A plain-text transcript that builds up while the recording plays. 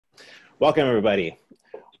Welcome, everybody.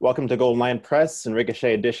 Welcome to Golden Lion Press and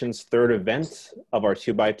Ricochet Edition's third event of our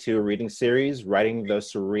 2x2 reading series, Writing the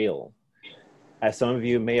Surreal. As some of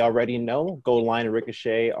you may already know, Golden Lion and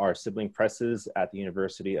Ricochet are sibling presses at the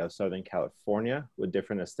University of Southern California with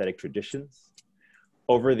different aesthetic traditions.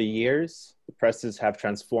 Over the years, the presses have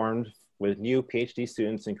transformed with new PhD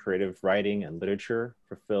students in creative writing and literature,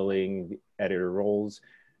 fulfilling editor roles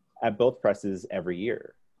at both presses every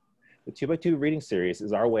year. The 2x2 reading series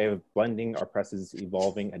is our way of blending our press's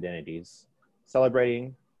evolving identities,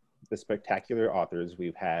 celebrating the spectacular authors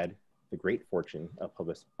we've had the great fortune of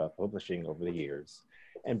publishing over the years,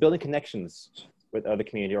 and building connections with other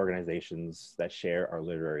community organizations that share our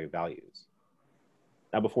literary values.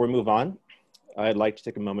 Now, before we move on, I'd like to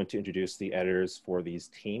take a moment to introduce the editors for these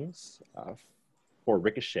teams. For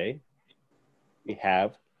Ricochet, we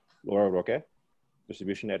have Laura Roque,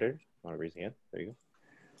 distribution editor. I want to raise your hand. There you go.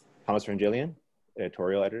 Thomas Frangelian,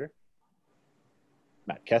 editorial editor.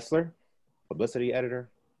 Matt Kessler, publicity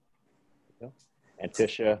editor. And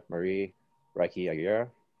Tisha Marie Reiki Aguirre,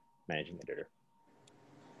 managing editor.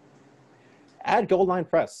 At Golden Lion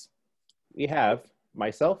Press, we have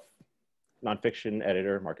myself, nonfiction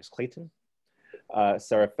editor Marcus Clayton,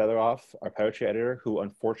 Sarah Featheroff, our poetry editor, who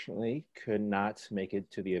unfortunately could not make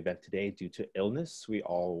it to the event today due to illness. We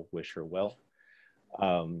all wish her well.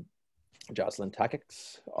 Jocelyn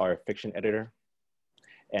Takix, our fiction editor,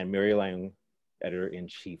 and Mary Lang,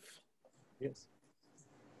 editor-in-chief. Yes.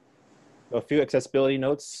 A few accessibility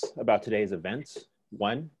notes about today's event.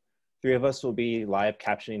 One, 3 of us will be live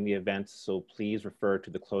captioning the event, so please refer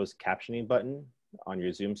to the closed captioning button on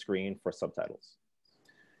your Zoom screen for subtitles.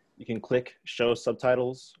 You can click Show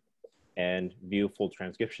Subtitles and view full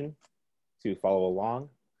transcription to follow along.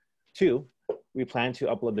 2, we plan to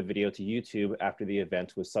upload the video to YouTube after the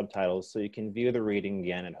event with subtitles so you can view the reading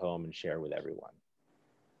again at home and share with everyone.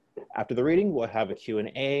 After the reading, we'll have a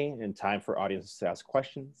Q&A and time for audiences to ask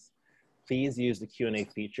questions. Please use the Q&A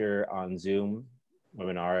feature on Zoom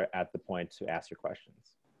webinar at the point to ask your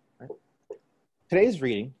questions. Right? Today's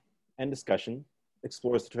reading and discussion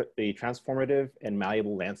explores the transformative and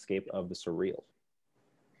malleable landscape of the surreal.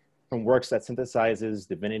 From works that synthesizes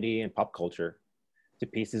divinity and pop culture to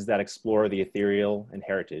pieces that explore the ethereal and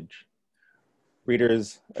heritage,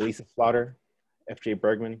 readers Alisa Slaughter, FJ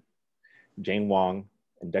Bergmann, Jane Wong,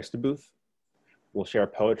 and Dexter Booth will share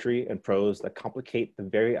poetry and prose that complicate the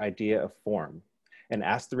very idea of form and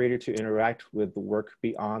ask the reader to interact with the work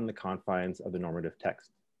beyond the confines of the normative text.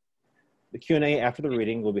 The Q&A after the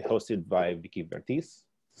reading will be hosted by Vickie Vertiz,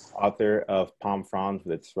 author of Frond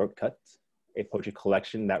with its throat cut, a poetry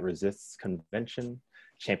collection that resists convention,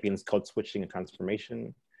 champions code switching and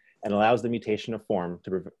transformation, and allows the mutation of form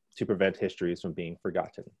to prevent histories from being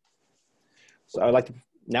forgotten. So I'd like to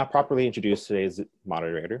now properly introduce today's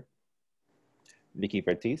moderator. Vickie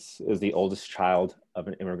Vertiz is the oldest child of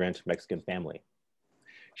an immigrant Mexican family.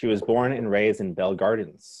 She was born and raised in Bell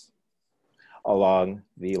Gardens along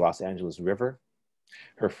the Los Angeles River.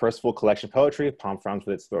 Her first full collection of poetry, Frond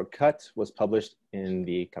with its throat cut, was published in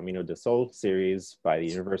the Camino del Sol series by the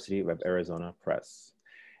University of Arizona Press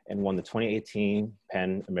and won the 2018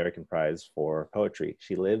 PEN American Prize for Poetry.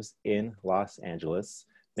 She lives in Los Angeles.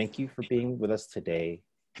 Thank you for being with us today,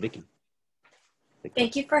 Vickie.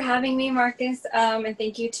 Thank you for having me, Marcus, and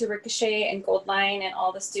thank you to Ricochet and Gold Line and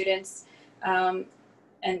all the students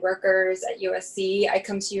and workers at USC. I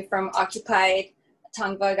come to you from occupied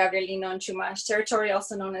Tongva, Gabrielino, and Chumash territory,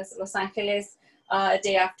 also known as Los Angeles, a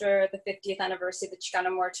day after the 50th anniversary of the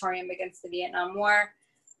Chicano moratorium against the Vietnam War,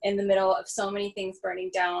 in the middle of so many things burning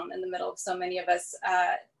down, in the middle of so many of us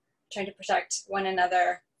trying to protect one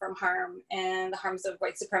another from harm and the harms of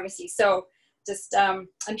white supremacy. So just, I'm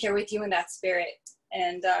here with you in that spirit,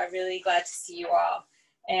 and really glad to see you all,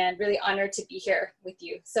 and really honored to be here with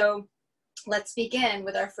you. So let's begin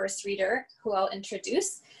with our first reader, who I'll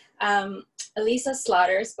introduce. Alisa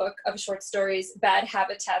Slaughter's book of short stories, Bad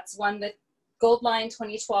Habitats, won the Gold Line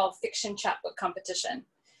 2012 Fiction Chapbook Competition.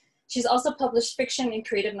 She's also published fiction and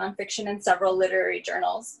creative nonfiction in several literary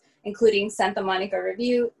journals, including Santa Monica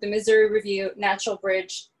Review, the Missouri Review, Natural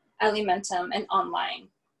Bridge, Alimentum, and Online,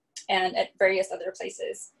 and at various other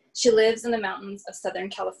places. She lives in the mountains of Southern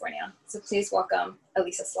California. So please welcome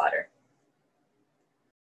Alisa Slaughter.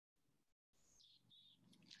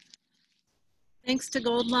 Thanks to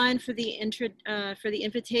Gold Line for the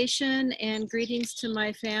invitation, and greetings to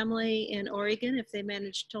my family in Oregon if they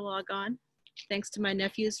managed to log on. Thanks to my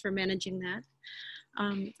nephews for managing that.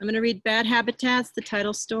 I'm going to read Bad Habitats, the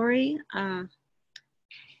title story. The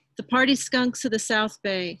Party Skunks of the South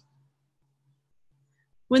Bay.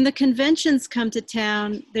 When the conventions come to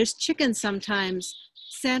town, there's chicken sometimes,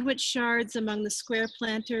 Sandwich shards among the square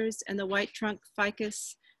planters and the white trunk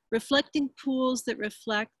ficus, reflecting pools that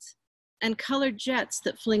reflect, and colored jets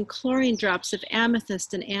that fling chlorine drops of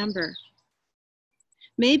amethyst and amber.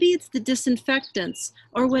 Maybe it's the disinfectants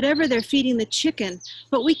or whatever they're feeding the chicken,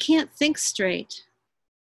 but we can't think straight.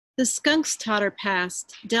 The skunks totter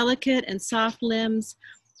past, delicate and soft limbs,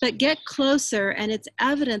 but get closer and it's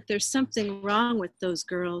evident there's something wrong with those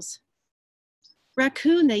girls.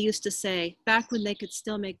 Raccoon, they used to say, back when they could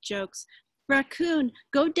still make jokes. Raccoon,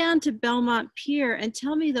 go down to Belmont Pier and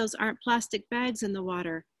tell me those aren't plastic bags in the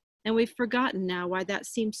water. And we've forgotten now why that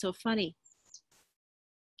seems so funny.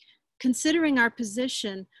 Considering our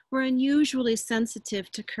position, we're unusually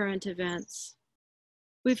sensitive to current events.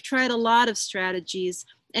 We've tried a lot of strategies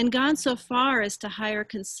and gone so far as to hire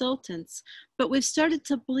consultants, but we've started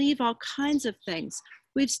to believe all kinds of things.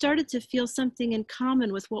 We've started to feel something in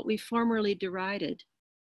common with what we formerly derided.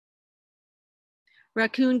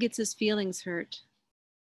 Raccoon gets his feelings hurt.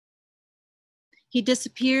 He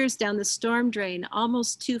disappears down the storm drain,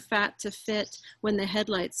 almost too fat to fit when the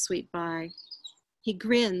headlights sweep by. He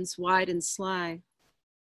grins wide and sly.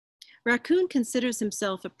 Raccoon considers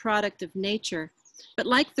himself a product of nature, but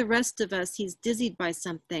like the rest of us, he's dizzied by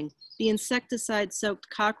something, the insecticide-soaked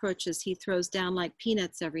cockroaches he throws down like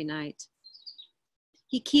peanuts every night.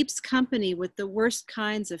 He keeps company with the worst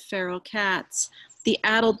kinds of feral cats, the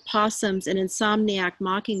addled possums and insomniac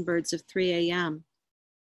mockingbirds of 3 a.m.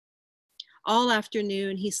 All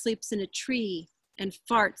afternoon, he sleeps in a tree and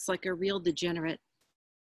farts like a real degenerate.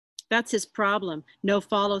 That's his problem, no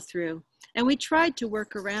follow-through. And we tried to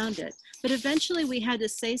work around it, but eventually we had to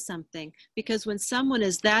say something, because when someone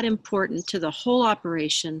is that important to the whole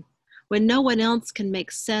operation, when no one else can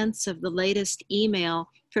make sense of the latest email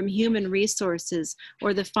from human resources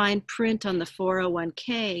or the fine print on the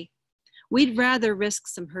 401k, we'd rather risk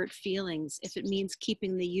some hurt feelings if it means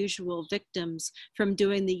keeping the usual victims from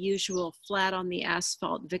doing the usual flat on the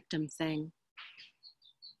asphalt victim thing.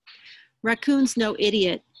 Raccoon's no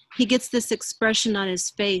idiot. He gets this expression on his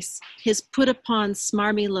face, his put upon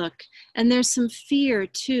smarmy look, and there's some fear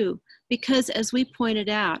too, because as we pointed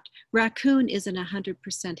out, Raccoon isn't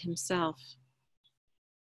 100% himself.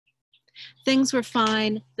 Things were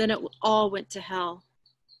fine, then it all went to hell.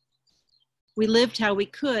 We lived how we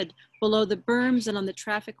could, below the berms and on the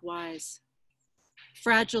traffic wise.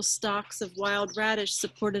 Fragile stalks of wild radish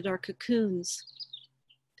supported our cocoons.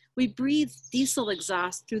 We breathed diesel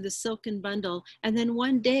exhaust through the silken bundle, and then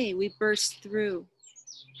one day we burst through.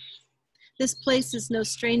 This place is no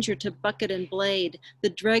stranger to bucket and blade, the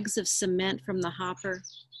dregs of cement from the hopper.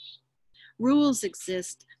 Rules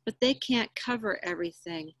exist, but they can't cover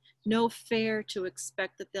everything. No fair to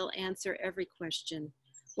expect that they'll answer every question.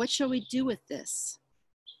 What shall we do with this?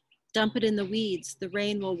 Dump it in the weeds, the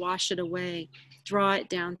rain will wash it away, draw it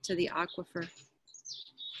down to the aquifer.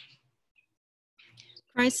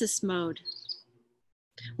 Crisis mode.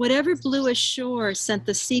 Whatever blew ashore sent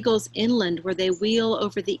the seagulls inland where they wheel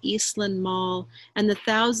over the Eastland Mall and the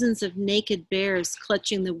thousands of naked bears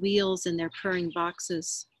clutching the wheels in their purring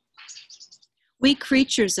boxes. We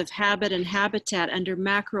creatures of habit and habitat under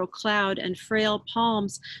mackerel cloud and frail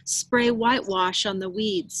palms spray whitewash on the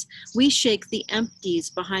weeds. We shake the empties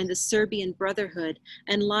behind the Serbian Brotherhood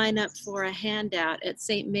and line up for a handout at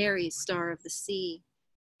St. Mary's Star of the Sea.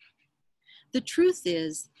 The truth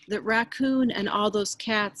is that Raccoon and all those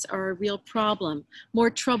cats are a real problem, more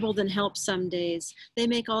trouble than help some days. They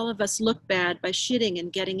make all of us look bad by shitting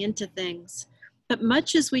and getting into things. But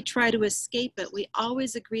much as we try to escape it, we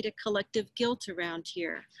always agree to collective guilt around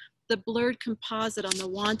here. The blurred composite on the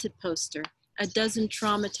wanted poster, a dozen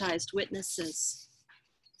traumatized witnesses.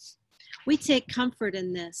 We take comfort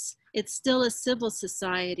in this. It's still a civil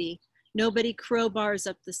society. Nobody crowbars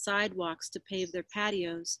up the sidewalks to pave their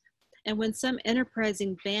patios. And when some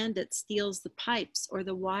enterprising bandit steals the pipes or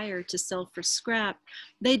the wire to sell for scrap,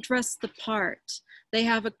 they dress the part. They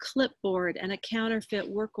have a clipboard and a counterfeit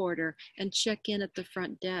work order and check in at the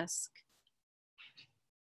front desk.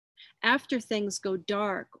 After things go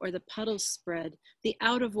dark or the puddles spread, the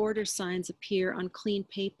out of order signs appear on clean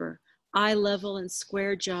paper, eye level and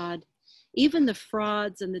square jawed. Even the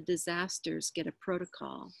frauds and the disasters get a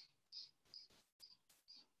protocol.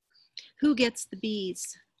 Who gets the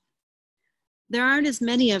bees? There aren't as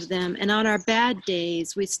many of them, and on our bad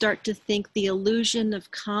days, we start to think the illusion of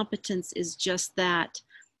competence is just that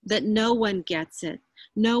no one gets it.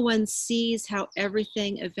 No one sees how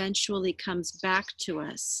everything eventually comes back to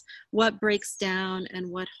us, what breaks down and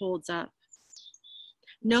what holds up.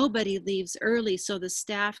 Nobody leaves early so the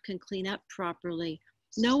staff can clean up properly.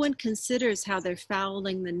 No one considers how they're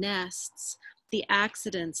fouling the nests. the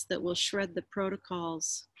accidents that will shred the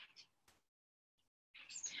protocols.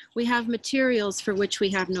 We have materials for which we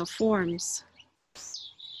have no forms.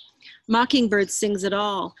 Mockingbird sings it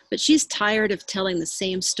all, but she's tired of telling the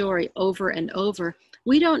same story over and over.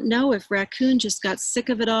 We don't know if Raccoon just got sick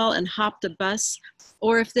of it all and hopped a bus,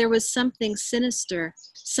 or if there was something sinister,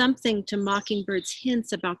 something to Mockingbird's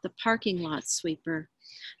hints about the parking lot sweeper.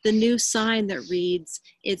 The new sign that reads,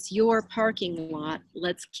 "It's your parking lot,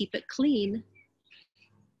 let's keep it clean."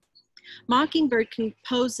 Mockingbird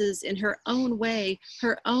composes in her own way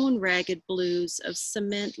her own ragged blues of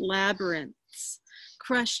cement labyrinths,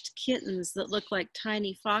 crushed kittens that look like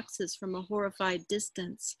tiny foxes from a horrified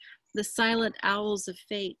distance, the silent owls of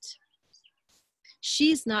fate.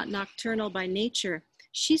 She's not nocturnal by nature.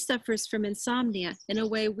 She suffers from insomnia in a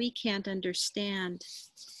way we can't understand.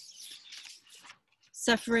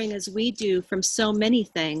 Suffering as we do from so many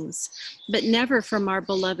things, but never from our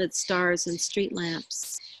beloved stars and street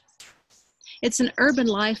lamps. It's an urban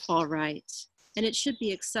life, all right, and it should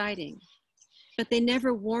be exciting. But they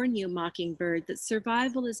never warn you, Mockingbird, that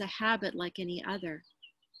survival is a habit like any other.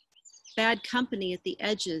 Bad company at the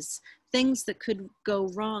edges, things that could go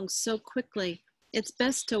wrong so quickly, it's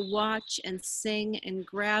best to watch and sing and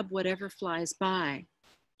grab whatever flies by.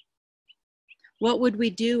 What would we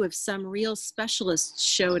do if some real specialist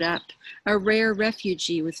showed up, a rare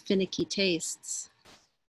refugee with finicky tastes?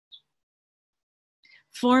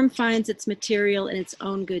 Form finds its material in its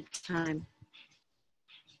own good time.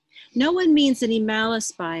 No one means any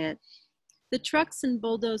malice by it. The trucks and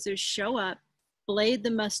bulldozers show up, blade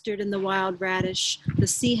the mustard and the wild radish, the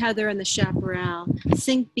sea heather and the chaparral,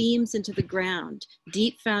 sink beams into the ground,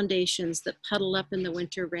 deep foundations that puddle up in the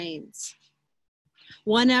winter rains.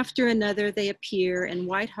 One after another, they appear in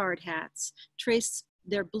white hard hats, trace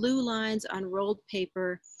their blue lines on rolled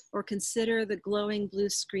paper, or consider the glowing blue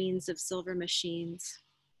screens of silver machines.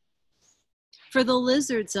 For the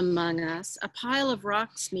lizards among us, a pile of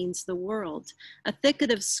rocks means the world. A thicket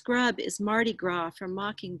of scrub is Mardi Gras for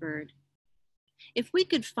Mockingbird. If we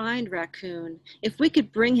could find Raccoon, if we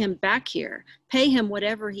could bring him back here, pay him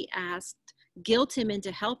whatever he asked, guilt him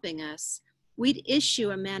into helping us, we'd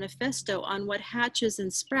issue a manifesto on what hatches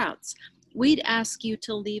and sprouts. We'd ask you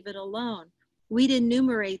to leave it alone. We'd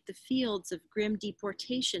enumerate the fields of grim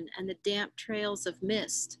deportation and the damp trails of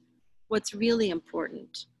mist. What's really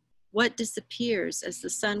important? What disappears as the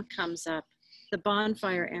sun comes up, the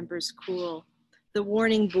bonfire embers cool, the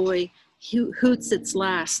warning buoy hoots its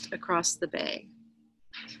last across the bay.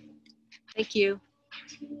 Thank you.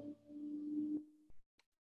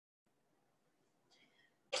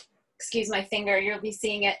 Excuse my finger, you'll be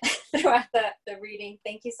seeing it throughout the reading.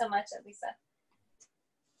 Thank you so much, Alisa.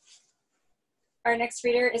 Our next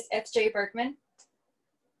reader is FJ Bergmann.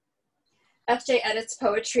 FJ edits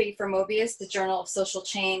poetry for Mobius, the Journal of Social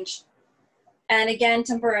Change, and again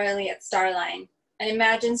temporarily at Starline, and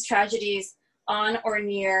imagines tragedies on or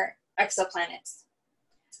near exoplanets.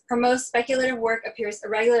 Her most speculative work appears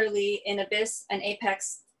irregularly in Abyss and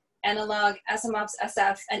Apex, Analog, Asimov's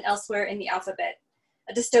SF, and elsewhere in the alphabet.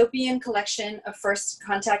 A dystopian collection of First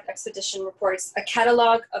Contact Expedition reports, a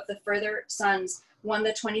catalog of the Further Suns won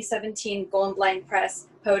the 2017 Golden Blind Press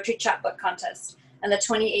Poetry Chapbook Contest and the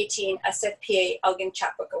 2018 SFPA Elgin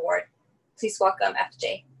Chapbook Award. Please welcome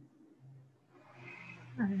FJ.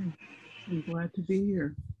 I'm glad to be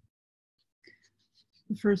here.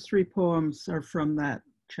 The first three poems are from that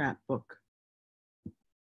chapbook.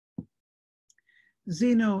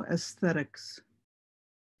 Xenoaesthetics.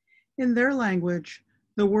 In their language,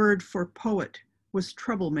 the word for poet was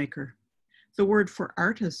troublemaker, the word for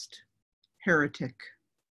artist, heretic.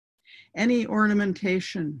 Any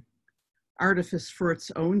ornamentation, artifice for its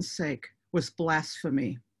own sake, was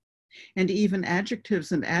blasphemy, and even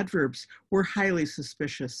adjectives and adverbs were highly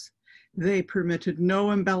suspicious. They permitted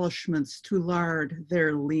no embellishments to lard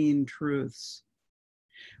their lean truths.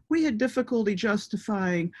 We had difficulty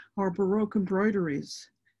justifying our Baroque embroideries,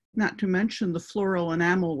 not to mention the floral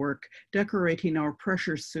enamel work decorating our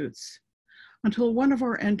pressure suits, until one of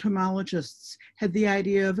our entomologists had the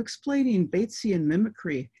idea of explaining Batesian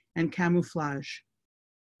mimicry and camouflage.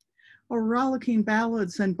 Our rollicking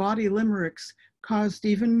ballads and bawdy limericks caused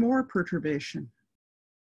even more perturbation.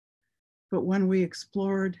 But when we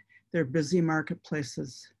explored their busy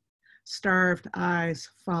marketplaces, starved eyes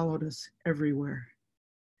followed us everywhere,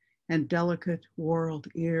 and delicate whorled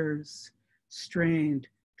ears strained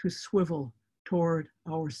to swivel toward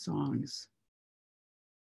our songs.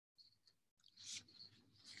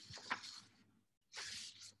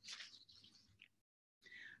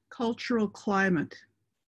 Cultural climate.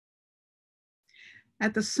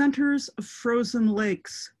 At the centers of frozen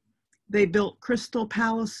lakes, They built crystal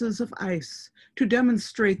palaces of ice to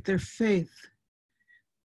demonstrate their faith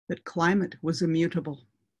that climate was immutable.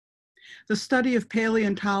 The study of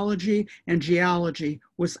paleontology and geology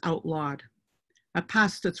was outlawed.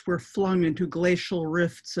 Apostates were flung into glacial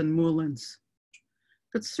rifts and moulins.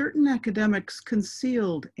 But certain academics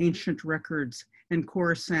concealed ancient records and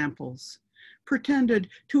core samples, pretended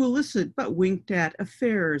to elicit but winked at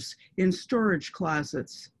affairs in storage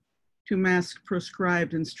closets to mask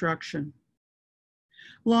proscribed instruction.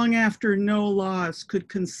 Long after no laws could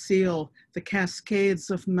conceal the cascades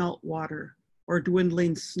of meltwater or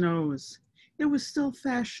dwindling snows, it was still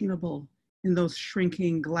fashionable in those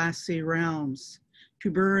shrinking glassy realms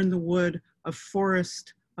to burn the wood of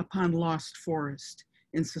forest upon lost forest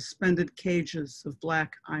in suspended cages of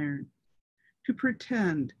black iron, to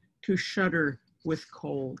pretend to shudder with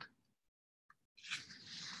cold.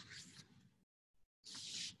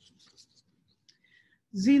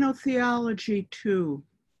 Xenotheology too.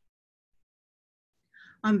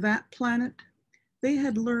 On that planet, they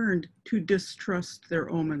had learned to distrust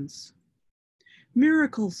their omens.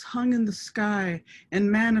 Miracles hung in the sky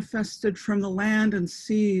and manifested from the land and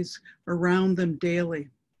seas around them daily.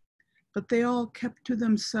 But they all kept to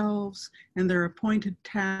themselves and their appointed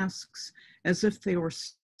tasks as if they were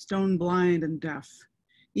stone blind and deaf,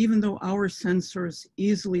 even though our sensors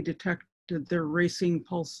easily detected their racing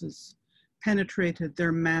pulses, penetrated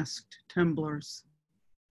their masked temblors.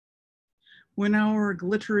 When our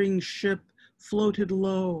glittering ship floated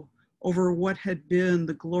low over what had been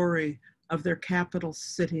the glory of their capital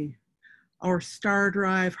city, our star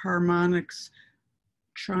drive harmonics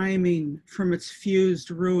chiming from its fused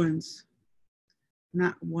ruins,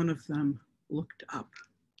 not one of them looked up.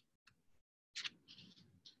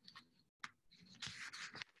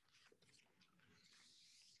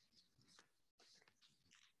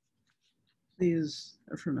 These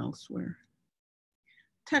are from elsewhere.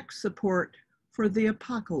 Tech support for the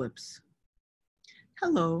apocalypse.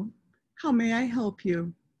 Hello, how may I help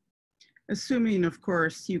you? Assuming, of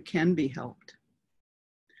course, you can be helped.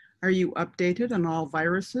 Are you updated on all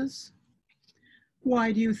viruses?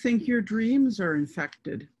 Why do you think your dreams are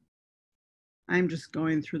infected? I'm just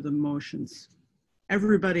going through the motions.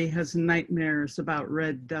 Everybody has nightmares about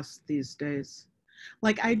red dust these days.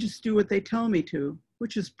 Like I just do what they tell me to,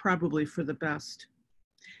 which is probably for the best.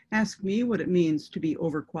 Ask me what it means to be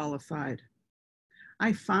overqualified.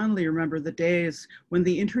 I fondly remember the days when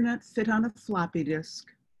the internet fit on a floppy disk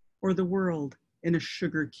or the world in a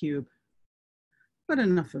sugar cube. But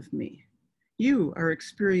enough of me. You are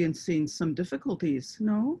experiencing some difficulties,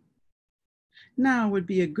 no? Now would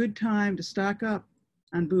be a good time to stock up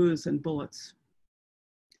on booze and bullets.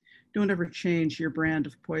 Don't ever change your brand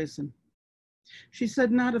of poison. She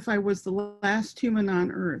said, not if I was the last human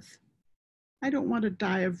on earth. I don't want to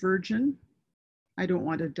die a virgin. I don't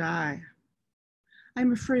want to die.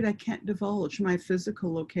 I'm afraid I can't divulge my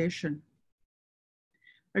physical location.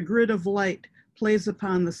 A grid of light plays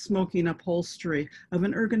upon the smoking upholstery of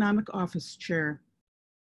an ergonomic office chair.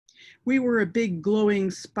 We were a big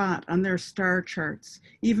glowing spot on their star charts,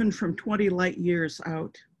 even from 20 light years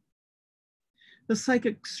out. The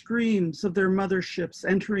psychic screams of their motherships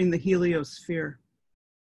entering the heliosphere.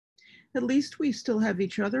 At least we still have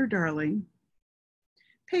each other, darling.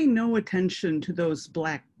 Pay no attention to those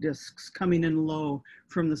black discs coming in low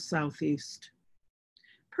from the southeast.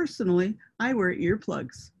 Personally, I wear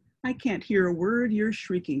earplugs. I can't hear a word you're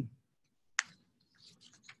shrieking.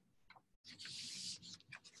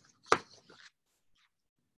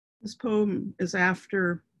 This poem is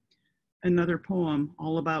after another poem,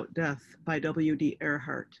 All About Death, by W.D.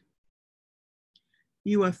 Earhart.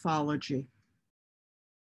 Ufology.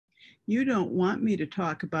 You don't want me to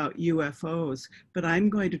talk about UFOs, but I'm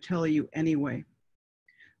going to tell you anyway.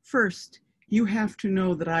 First, you have to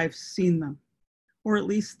know that I've seen them, or at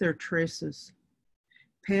least their traces.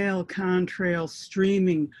 Pale contrails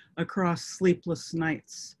streaming across sleepless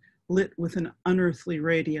nights, lit with an unearthly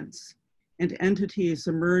radiance, and entities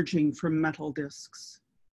emerging from metal discs.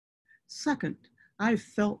 Second, I've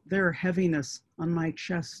felt their heaviness on my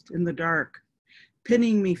chest in the dark,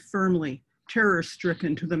 pinning me firmly,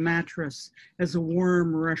 terror-stricken to the mattress as a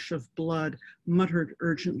warm rush of blood muttered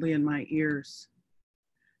urgently in my ears.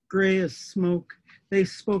 Gray as smoke, they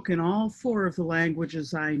spoke in all four of the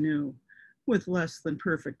languages I knew, with less than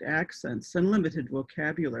perfect accents and limited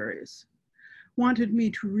vocabularies. Wanted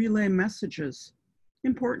me to relay messages,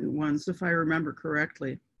 important ones if I remember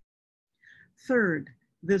correctly. Third,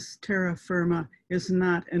 this terra firma is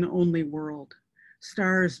not an only world.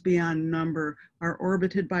 Stars beyond number are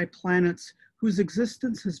orbited by planets whose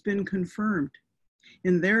existence has been confirmed.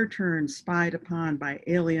 in their turn spied upon by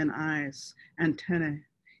alien eyes, antennae,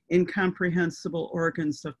 incomprehensible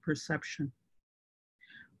organs of perception.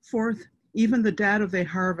 Fourth, even the data they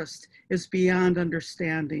harvest is beyond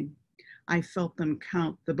understanding. I felt them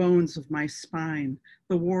count the bones of my spine,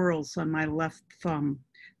 the whorls on my left thumb,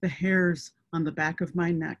 the hairs on the back of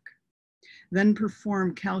my neck, then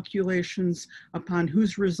perform calculations upon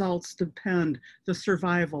whose results depend the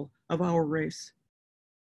survival of our race.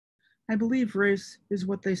 I believe race is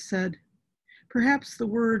what they said. Perhaps the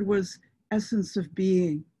word was essence of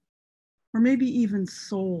being, or maybe even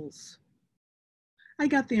souls. I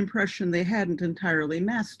got the impression they hadn't entirely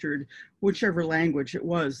mastered whichever language it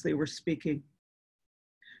was they were speaking.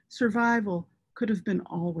 Survival could have been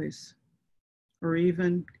always, or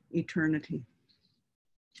even eternity.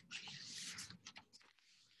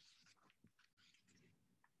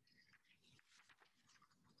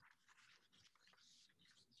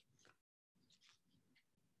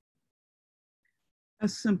 A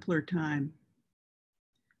simpler time,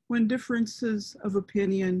 when differences of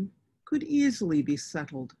opinion could easily be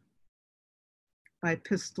settled by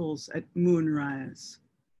pistols at moonrise,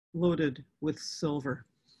 loaded with silver.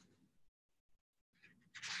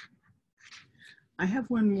 I have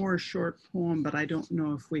one more short poem, but I don't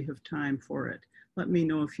know if we have time for it. Let me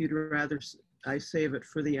know if you'd rather I save it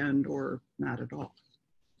for the end or not at all.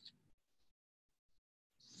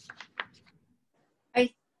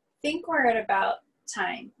 I think we're at about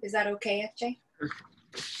time. Is that okay, FJ?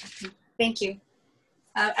 Okay. Thank you.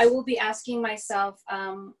 I will be asking myself,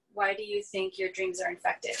 why do you think your dreams are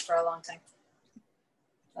infected for a long time?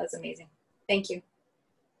 That's amazing. Thank you.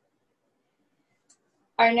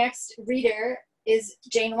 Our next reader is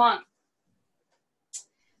Jane Wong.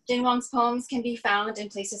 Jane Wong's poems can be found in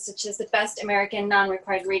places such as the Best American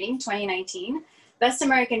Non-Required Reading 2019, Best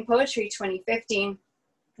American Poetry 2015,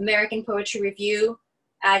 American Poetry Review,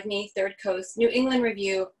 Agni, Third Coast, New England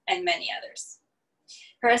Review, and many others.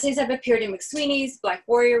 Her essays have appeared in McSweeney's, Black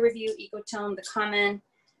Warrior Review, Ecotone, The Common,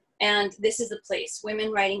 and This is the Place,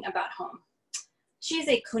 Women Writing About Home. She is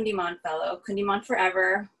a Kundiman Fellow, Kundiman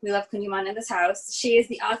Forever. We love Kundiman in this house. She is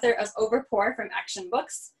the author of Overpour from Action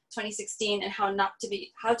Books, 2016, and How to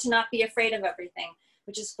Not Be Afraid of Everything,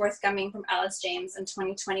 which is forthcoming from Alice James in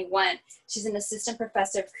 2021. She's an assistant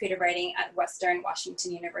professor of creative writing at Western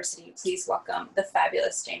Washington University. Please welcome the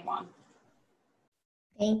fabulous Jane Wong.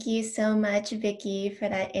 Thank you so much, Vickie, for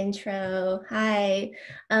that intro. Hi,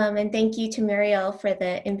 and thank you to Muriel for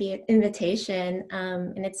the invitation.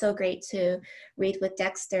 And it's so great to read with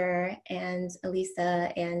Dexter and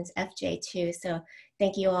Alisa and FJ too. So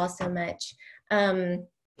thank you all so much.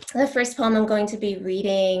 The first poem I'm going to be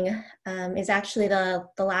reading is actually the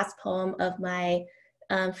last poem of my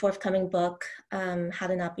forthcoming book, How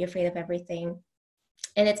to Not Be Afraid of Everything.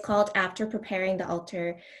 And it's called After Preparing the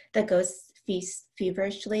Altar, the Ghosts Feast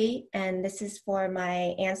Feverishly. And this is for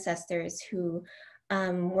my ancestors who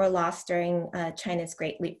were lost during China's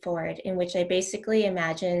Great Leap Forward, in which I basically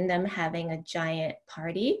imagine them having a giant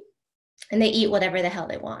party and they eat whatever the hell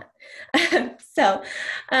they want. So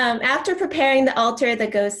after preparing the altar, the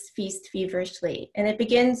ghosts feast feverishly. And it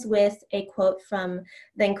begins with a quote from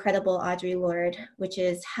the incredible Audre Lorde, which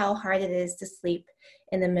is how hard it is to sleep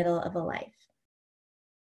in the middle of a life.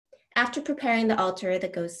 After preparing the altar, the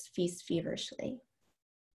ghosts feast feverishly.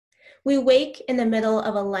 We wake in the middle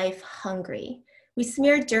of a life hungry. We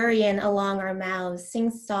smear durian along our mouths, sing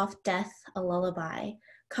soft death a lullaby,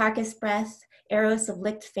 carcass breath, arrows of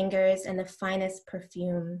licked fingers, and the finest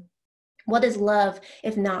perfume. What is love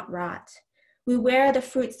if not rot? We wear the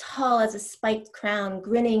fruit's hull as a spiked crown,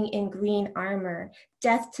 grinning in green armor,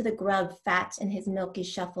 death to the grub fat in his milky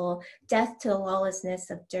shuffle, death to the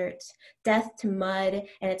lawlessness of dirt, death to mud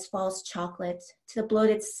and its false chocolate, to the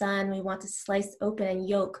bloated sun we want to slice open and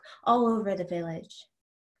yoke all over the village.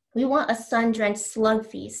 We want a sun-drenched slug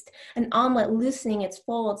feast, an omelet loosening its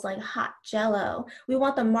folds like hot jello. We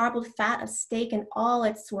want the marbled fat of steak in all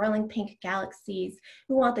its swirling pink galaxies.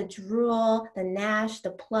 We want the drool, the gnash,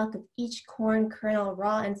 the pluck of each corn kernel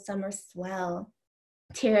raw in summer swell.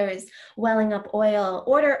 Tears welling up oil,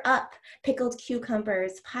 order up pickled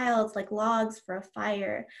cucumbers piled like logs for a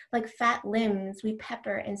fire, like fat limbs we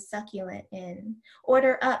pepper and succulent in.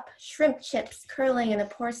 Order up shrimp chips curling in a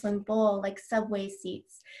porcelain bowl like subway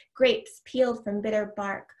seats, grapes peeled from bitter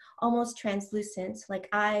bark, almost translucent like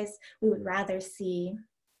eyes we would rather see.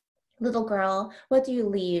 Little girl, what do you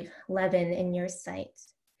leave, leaven in your sight?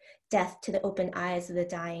 Death to the open eyes of the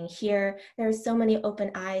dying. Here, there are so many open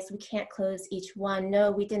eyes, we can't close each one.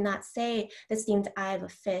 No, we did not say the steamed eye of a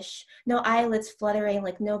fish. No eyelids fluttering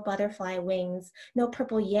like no butterfly wings. No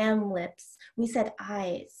purple yam lips. We said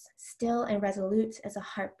eyes, still and resolute as a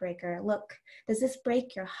heartbreaker. Look, does this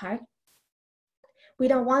break your heart? We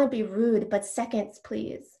don't want to be rude, but seconds,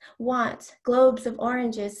 please. Want globes of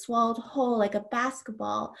oranges swallowed whole like a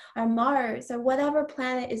basketball, or Mars, or whatever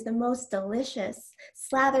planet is the most delicious.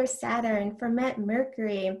 Slather Saturn, ferment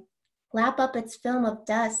Mercury, lap up its film of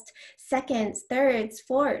dust. Seconds, thirds,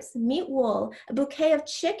 fourths, meat wool, a bouquet of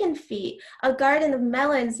chicken feet, a garden of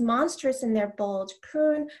melons monstrous in their bulge.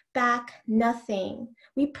 Prune back nothing.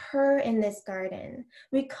 We purr in this garden.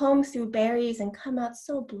 We comb through berries and come out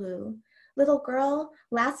so blue. Little girl,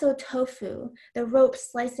 lasso tofu, the rope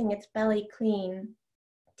slicing its belly clean.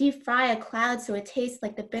 Deep fry a cloud so it tastes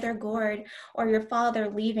like the bitter gourd, or your father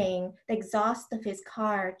leaving, the exhaust of his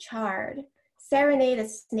car charred. Serenade a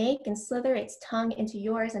snake and slither its tongue into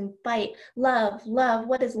yours and bite. Love, love,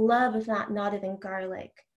 what is love if not knotted in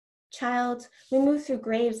garlic? Child, we move through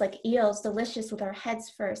graves like eels, delicious with our heads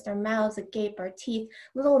first, our mouths agape, our teeth,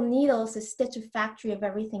 little needles to stitch a factory of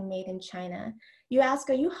everything made in China. You ask,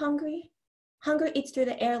 are you hungry? Hunger eats through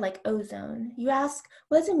the air like ozone. You ask,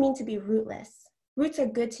 what does it mean to be rootless? Roots are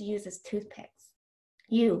good to use as toothpicks.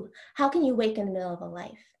 You, how can you wake in the middle of a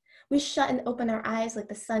life? We shut and open our eyes like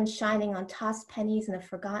the sun shining on tossed pennies in a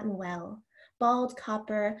forgotten well. Bald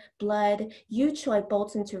copper, blood, you Choi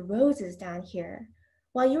bolts into roses down here.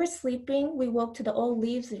 While you were sleeping, we woke to the old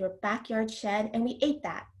leaves of your backyard shed and we ate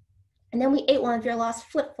that. And then we ate one of your lost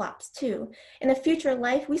flip-flops too. In a future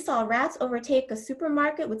life, we saw rats overtake a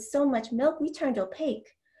supermarket with so much milk, we turned opaque.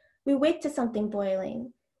 We wake to something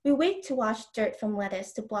boiling. We wake to wash dirt from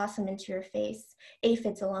lettuce to blossom into your face,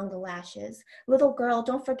 aphids along the lashes. Little girl,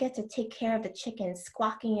 don't forget to take care of the chickens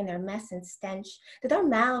squawking in their mess and stench. Did our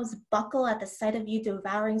mouths buckle at the sight of you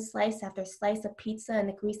devouring slice after slice of pizza in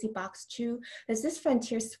the greasy box chew? Does this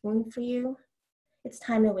frontier swoon for you? It's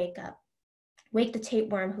time to wake up. Wake the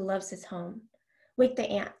tapeworm who loves his home. Wake the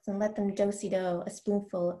ants and let them do-si-do a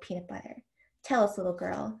spoonful of peanut butter. Tell us, little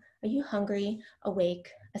girl, are you hungry, awake,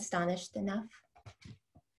 astonished enough?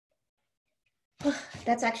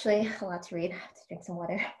 That's actually a lot to read. I have to drink some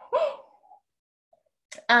water.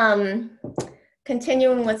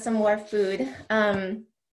 Continuing with some more food.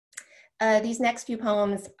 These next few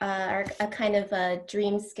poems are a kind of a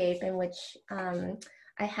dreamscape in which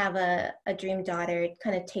I have a dream daughter. It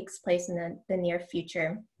kind of takes place in the near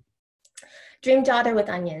future. Dream daughter with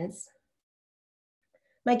onions.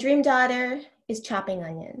 My dream daughter is chopping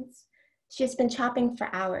onions. She has been chopping for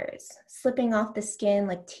hours, slipping off the skin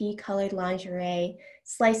like tea-colored lingerie,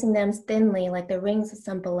 slicing them thinly like the rings of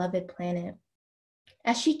some beloved planet.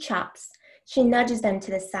 As she chops, she nudges them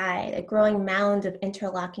to the side, a growing mound of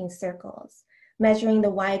interlocking circles, measuring the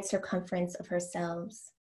wide circumference of her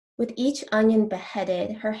selves. With each onion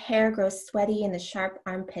beheaded, her hair grows sweaty in the sharp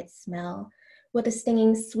armpit smell, with a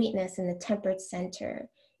stinging sweetness in the tempered center,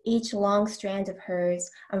 each long strand of hers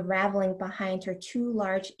unraveling behind her two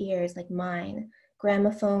large ears like mine,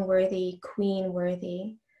 gramophone-worthy,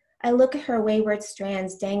 queen-worthy. I look at her wayward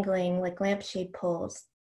strands dangling like lampshade poles,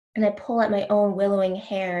 and I pull at my own willowing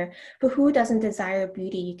hair, for who doesn't desire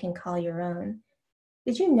beauty you can call your own?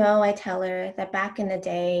 Did you know, I tell her, that back in the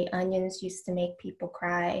day, onions used to make people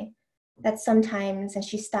cry? That sometimes, and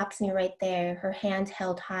she stops me right there, her hand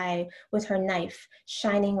held high with her knife,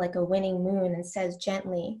 shining like a winning moon, and says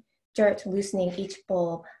gently, dirt loosening each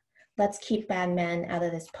bulb, let's keep bad men out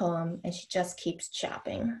of this poem, and she just keeps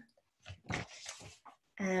chopping.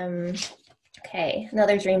 Okay,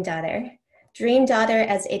 another dream daughter. Dream daughter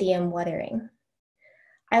as idiom watering.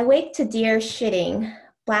 I wake to deer shitting,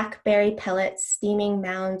 blackberry pellets, steaming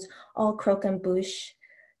mounds, all croquembouche,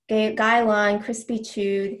 guy lawn, crispy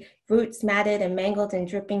chewed, roots matted and mangled in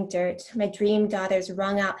dripping dirt, my dream daughter's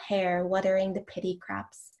wrung out hair watering the pity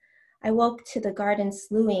crops. I woke to the garden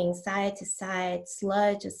slewing side to side,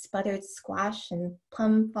 sludge of sputtered squash and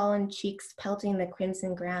plum-fallen cheeks pelting the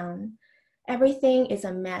crimson ground. Everything is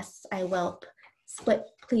a mess, I whelp, split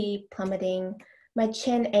plea plummeting, my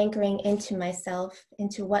chin anchoring into myself,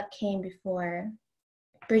 into what came before.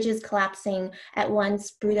 Bridges collapsing at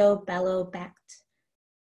once, Bruto bellow backed.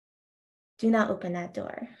 Do not open that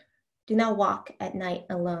door. Do not walk at night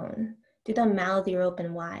alone. Do not mouth your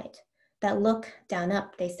open wide. That look down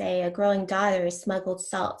up, they say, a growing daughter is smuggled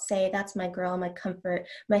salt. Say, that's my girl, my comfort,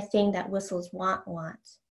 my thing that whistles want.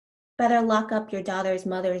 Better lock up your daughter's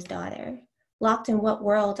mother's daughter. Locked in what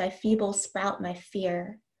world I feeble sprout my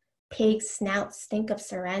fear. Pig snouts stink of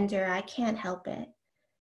surrender, I can't help it.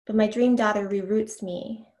 But my dream daughter reroots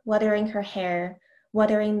me, watering her hair,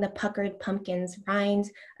 watering the puckered pumpkins, rind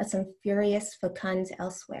of some furious fecund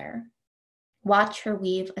elsewhere. Watch her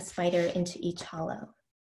weave a spider into each hollow.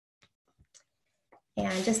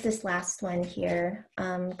 And just this last one here,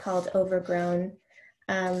 called Overgrown.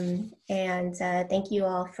 Thank you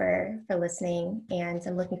all for listening, and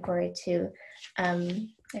I'm looking forward to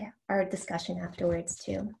our discussion afterwards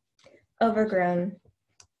too. Overgrown.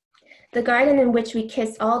 The garden in which we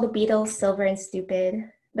kiss all the beetles, silver and stupid.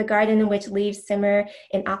 The garden in which leaves simmer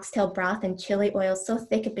in oxtail broth and chili oil so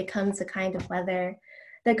thick it becomes a kind of leather.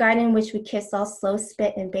 The garden in which we kiss all slow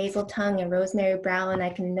spit and basil tongue and rosemary brow, and I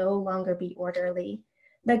can no longer be orderly.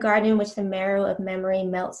 The garden in which the marrow of memory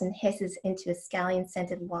melts and hisses into a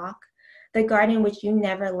scallion-scented walk. The garden in which you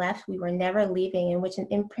never left, we were never leaving, in which an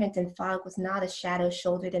imprint in fog was not a shadow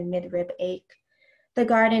shouldered in mid-rib ache. The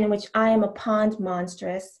garden in which I am a pond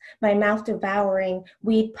monstrous, my mouth devouring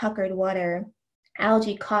weed-puckered water,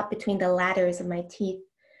 algae caught between the ladders of my teeth.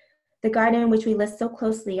 The garden in which we list so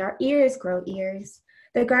closely, our ears grow ears.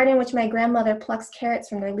 The garden in which my grandmother plucks carrots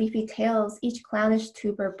from their leafy tails, each clownish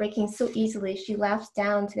tuber breaking so easily she laughs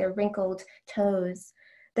down to their wrinkled toes.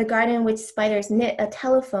 The garden in which spiders knit a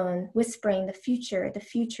telephone, whispering the future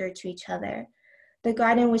to each other. The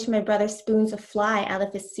garden in which my brother spoons a fly out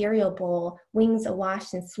of his cereal bowl, wings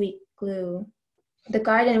awash in sweet glue. The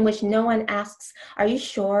garden in which no one asks, are you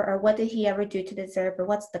sure, or what did he ever do to deserve, or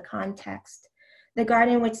what's the context? The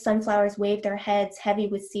garden in which sunflowers wave their heads, heavy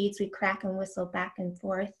with seeds we crack and whistle back and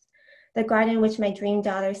forth. The garden in which my dream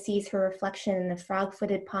daughter sees her reflection in the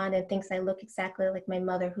frog-footed pond and thinks I look exactly like my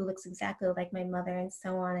mother, who looks exactly like my mother, and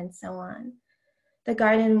so on and so on. The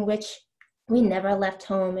garden in which we never left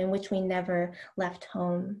home, in which we never left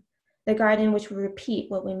home. The garden in which we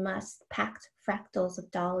repeat what we must, packed fractals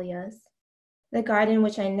of dahlias. The garden in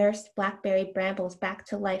which I nursed blackberry brambles back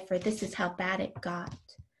to life, for this is how bad it got.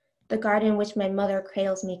 The garden in which my mother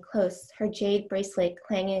cradles me close, her jade bracelet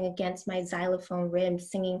clanging against my xylophone rim,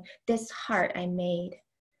 singing, this heart I made.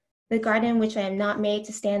 The garden in which I am not made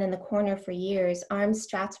to stand in the corner for years, arms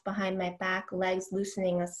strapped behind my back, legs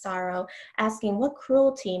loosening a sorrow, asking what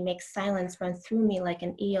cruelty makes silence run through me like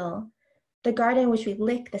an eel. The garden in which we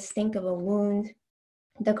lick the stink of a wound.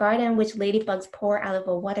 The garden in which ladybugs pour out of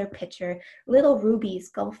a water pitcher, little rubies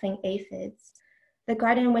gulfing aphids. The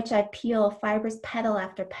garden in which I peel fibrous petal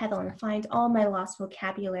after petal and find all my lost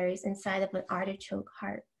vocabularies inside of an artichoke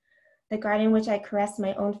heart. The garden in which I caress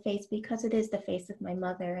my own face because it is the face of my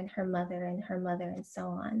mother and her mother and her mother and so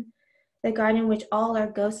on. The garden in which all our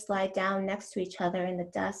ghosts lie down next to each other in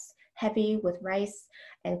the dust, heavy with rice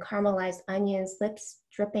and caramelized onions, lips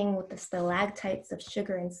dripping with the stalactites of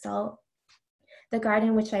sugar and salt. The garden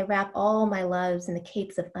in which I wrap all my loves in the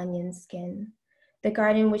capes of onion skin. The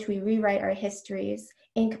garden in which we rewrite our histories,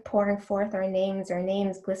 ink pouring forth our names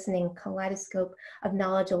glistening kaleidoscope of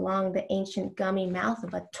knowledge along the ancient gummy mouth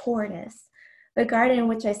of a tortoise. The garden in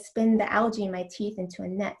which I spin the algae in my teeth into a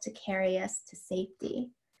net to carry us to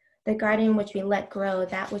safety. The garden in which we let grow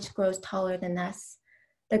that which grows taller than us.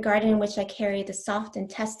 The garden in which I carry the soft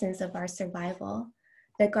intestines of our survival.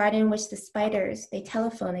 The garden in which the spiders, they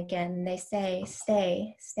telephone again and they say,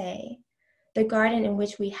 stay, stay. The garden in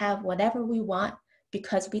which we have whatever we want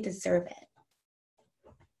because we deserve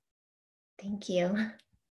it. Thank you.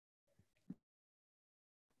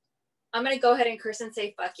 I'm gonna go ahead and curse and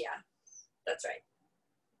say, fuck yeah. That's right.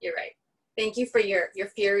 You're right. Thank you for your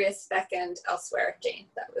furious fecund elsewhere, Jane.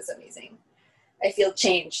 That was amazing. I feel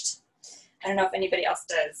changed. I don't know if anybody else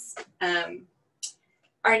does.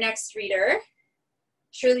 Our next reader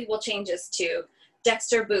surely will change us to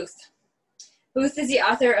Dexter Booth. Booth is the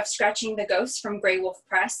author of Scratching the Ghost from Grey Wolf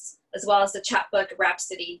Press, as well as the chapbook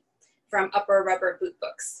Rhapsody from Upper Rubber Boot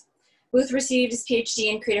Books. Booth received his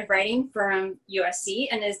PhD in creative writing from USC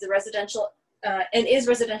and is residential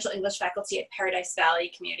English faculty at Paradise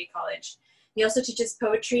Valley Community College. He also teaches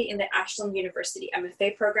poetry in the Ashland University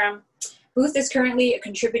MFA program. Booth is currently a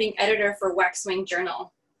contributing editor for Waxwing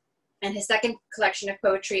Journal, and his second collection of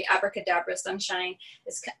poetry, Abracadabra Sunshine,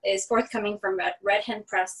 is forthcoming from Red Hen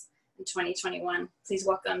Press in 2021. Please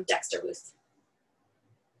welcome Dexter Booth.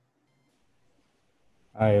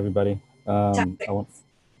 Hi, everybody. Can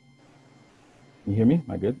you hear me?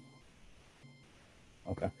 Am I good?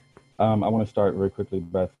 Okay. I want to start very quickly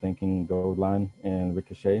by thanking Goldline and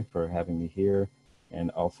Ricochet for having me here, and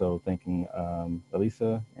also thanking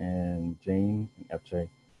Alisa and Jane and FJ.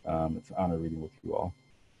 It's an honor reading with you all.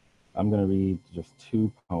 I'm going to read just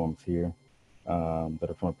two poems here that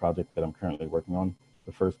are from a project that I'm currently working on.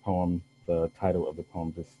 The first poem, the title of the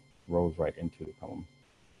poem just rolls right into the poem.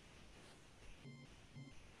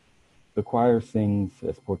 The choir sings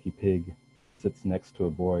as Porky Pig sits next to a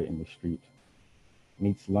boy in the street, and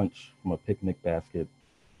eats lunch from a picnic basket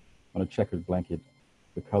on a checkered blanket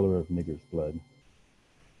the color of nigger's blood.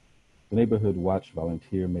 The neighborhood watch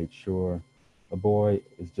volunteer made sure a boy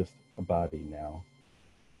is just a body now.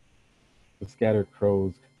 The scattered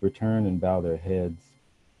crows return and bow their heads,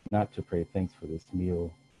 not to pray thanks for this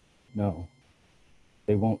meal. No,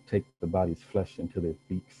 they won't take the body's flesh into their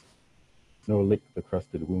beaks, nor lick the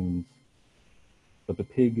crusted wounds. But the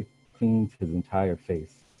pig cleans his entire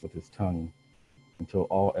face with his tongue until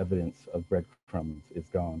all evidence of breadcrumbs is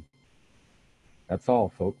gone. That's all,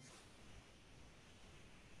 folks.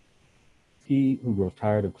 He who grows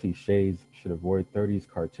tired of cliches should avoid 30s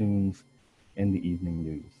cartoons and the evening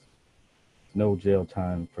news. No jail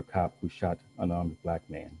time for cop who shot unarmed black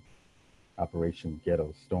man. Operation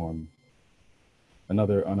Ghetto Storm.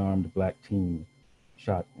 Another unarmed black teen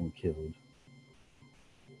shot and killed.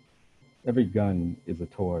 Every gun is a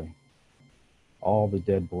toy. All the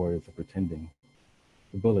dead boys are pretending.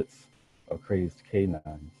 The bullets are crazed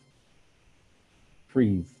canines.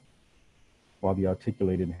 Freeze, while the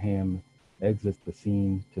articulated ham exits the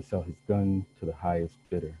scene to sell his gun to the highest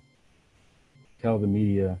bidder. Tell the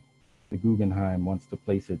media the Guggenheim wants to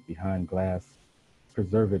place it behind glass,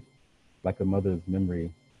 preserve it like a mother's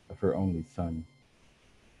memory of her only son.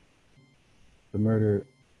 The murder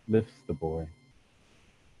lifts the boy.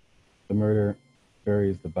 The murder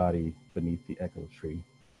buries the body beneath the echo tree.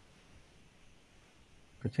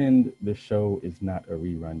 Pretend this show is not a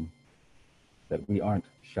rerun, that we aren't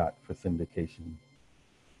shot for syndication.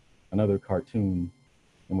 Another cartoon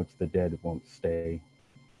in which the dead won't stay.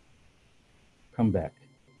 Come back.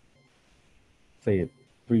 Say it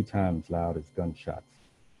 3 times loud as gunshots.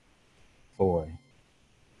 Boy,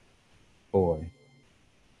 boy,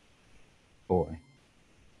 boy.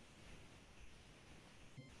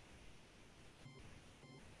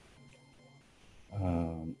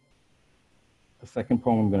 The second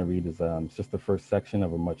poem I'm going to read is just the first section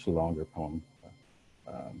of a much longer poem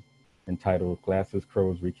entitled Glasses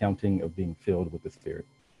Crow's Recounting of Being Filled with the Spirit.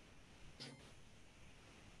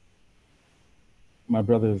 My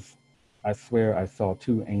brothers, I swear I saw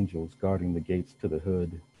 2 angels guarding the gates to the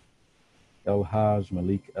hood. El Hajj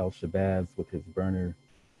Malik El Shabazz with his burner,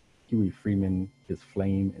 Huey Freeman, his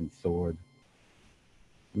flame and sword.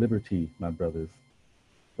 Liberty, my brothers.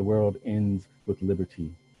 The world ends with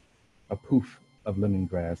liberty. A poof of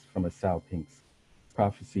lemongrass from a sow pink's,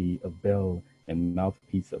 prophecy of bell and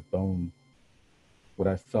mouthpiece of bone. What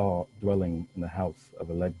I saw dwelling in the house of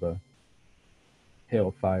Elegba.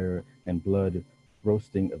 Hailfire and blood,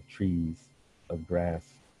 roasting of trees, of grass.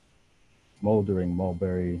 Moldering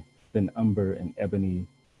mulberry, then umber and ebony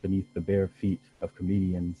beneath the bare feet of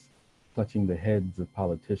comedians, clutching the heads of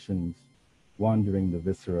politicians, wandering the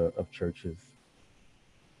viscera of churches.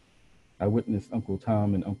 I witnessed Uncle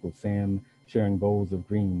Tom and Uncle Sam sharing bowls of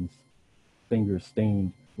greens, fingers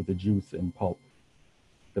stained with the juice and pulp.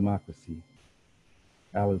 Democracy.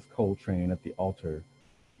 Alice Coltrane at the altar,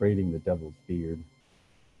 braiding the devil's beard.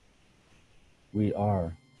 We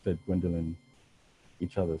are, said Gwendolyn,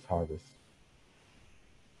 each other's harvest.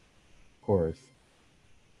 Chorus.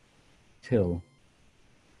 Till,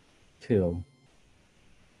 till,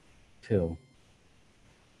 till.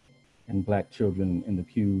 And black children in the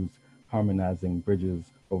pews harmonizing bridges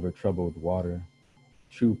over troubled water,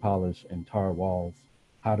 shoe polish and tar walls,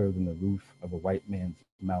 hotter than the roof of a white man's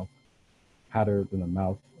mouth, hotter than the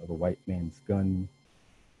mouth of a white man's gun,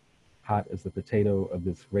 hot as the potato of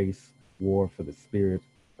this race war for the spirit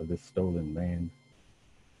of this stolen land.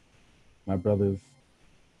 My brothers,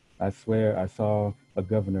 I swear I saw a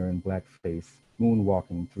governor in blackface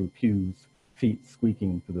moonwalking through pews, feet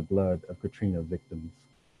squeaking through the blood of Katrina victims.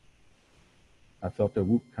 I felt a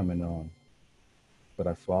whoop coming on, but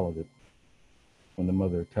I swallowed it when the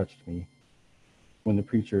mother touched me, when the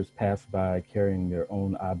preachers passed by carrying their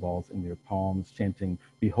own eyeballs in their palms, chanting,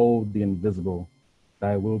 "Behold the invisible,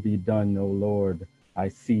 thy will be done, O Lord. I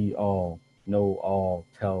see all, know all,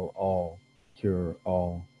 tell all, cure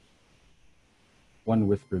all." One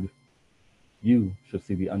whispered, "You shall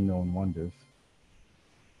see the unknown wonders."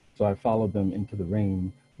 So I followed them into the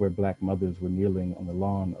rain where black mothers were kneeling on the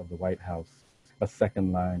lawn of the White House, a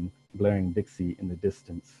second line blaring Dixie in the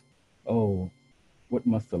distance. Oh, what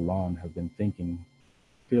must the lawn have been thinking,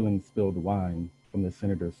 feeling spilled wine from the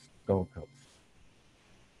senator's skull cups.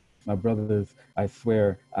 My brothers, I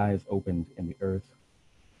swear, eyes opened in the earth,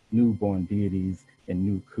 newborn deities in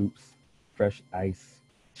new coops, fresh ice,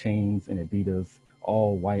 chains and Adidas,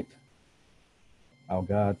 all white. Our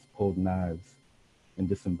gods pulled knives and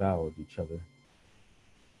disemboweled each other,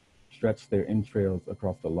 stretched their entrails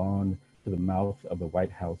across the lawn to the mouth of the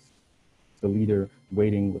White House, the leader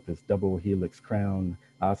waiting with his double helix crown,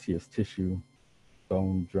 osseous tissue,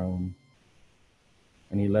 bone drone.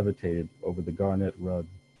 And he levitated over the garnet rug,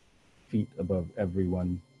 feet above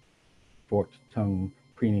everyone, forked tongue,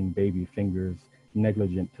 preening baby fingers,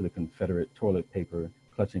 negligent to the Confederate toilet paper,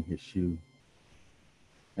 clutching his shoe.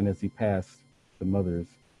 And as he passed the mothers,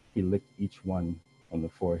 he licked each one on the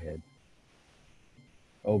forehead.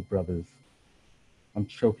 Oh, brothers, I'm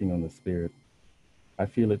choking on the spirit. I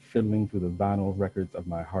feel it fiddling through the vinyl records of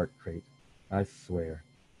my heart crate. I swear.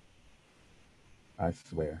 I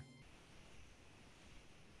swear.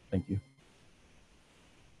 Thank you.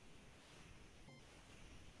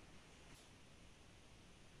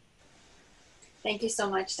 Thank you so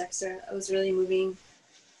much, Dexter. It was really moving.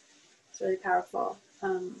 It's really powerful.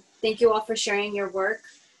 Thank you all for sharing your work,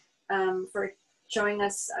 for showing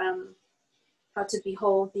us how to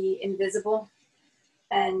behold the invisible.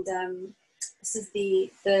 And this is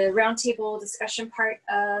the roundtable discussion part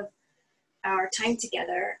of our time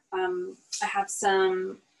together. I have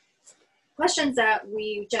some questions that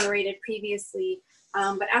we generated previously,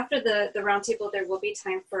 but after the roundtable, there will be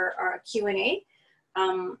time for our Q&A.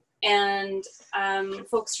 And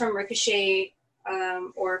folks from Ricochet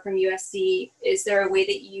or from USC, is there a way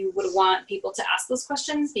that you would want people to ask those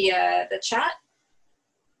questions via the chat?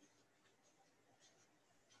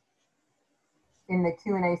 In the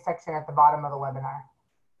Q&A section at the bottom of the webinar.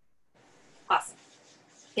 Awesome.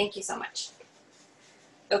 Thank you so much.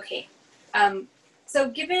 Okay.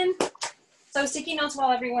 So I was taking notes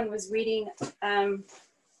while everyone was reading to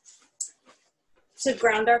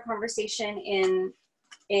ground our conversation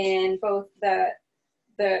in both the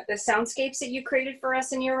soundscapes that you created for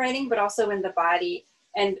us in your writing, but also in the body.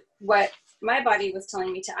 And what my body was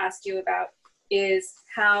telling me to ask you about is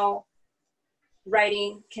how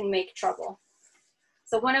writing can make trouble.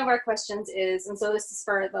 So one of our questions is, and so this is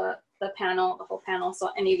for the panel, the whole panel, so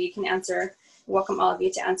any of you can answer, welcome all of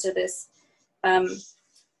you to answer this. And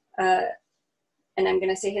I'm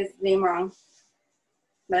gonna say his name wrong.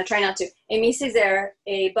 I'm gonna try not to. Aimé Césaire,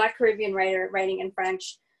 a Black Caribbean writer writing in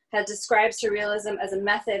French, has described surrealism as a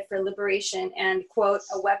method for liberation and, quote,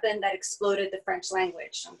 a weapon that exploded the French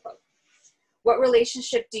language, unquote. What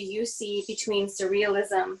relationship do you see between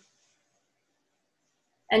surrealism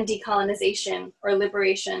and decolonization or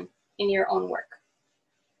liberation in your own work?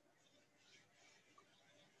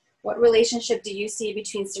 What relationship do you see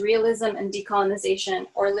between surrealism and decolonization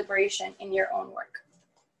or liberation in your own work?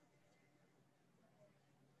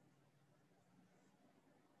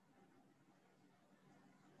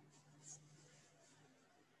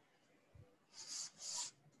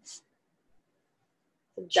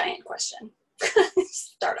 It's a giant question.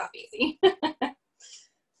 Start off easy.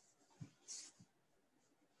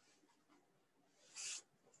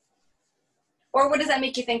 Or what does that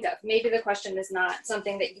make you think of? Maybe the question is not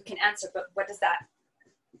something that you can answer, but what does that?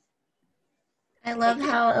 I love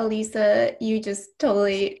how, Alisa, you just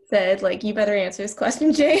totally said, like, you better answer this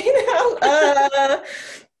question, Jane.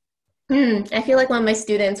 I feel like one of my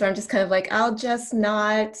students where I'm just kind of like, I'll just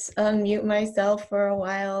not unmute myself for a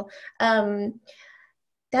while.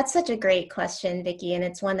 That's such a great question, Vickie, and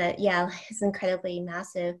it's one that, yeah, is incredibly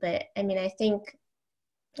massive. But I mean, I think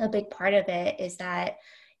a big part of it is that,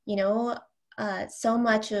 you know, so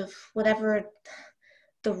much of whatever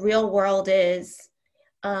the real world is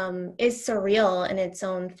surreal in its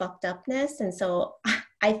own fucked upness. And so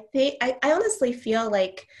I honestly feel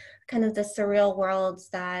like kind of the surreal worlds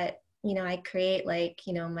that, you know, I create, like,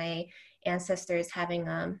 you know, my ancestors having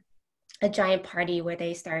a giant party where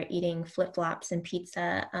they start eating flip-flops and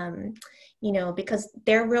pizza, you know, because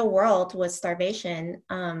their real world was starvation,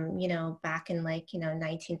 you know, back in, like, you know,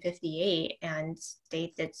 1958, and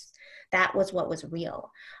that was what was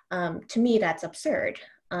real. To me, that's absurd.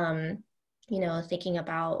 You know, thinking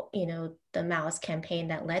about, you know, the Maoist campaign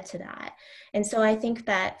that led to that. And so I think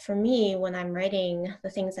that for me, when I'm writing the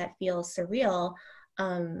things that feel surreal,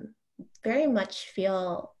 very much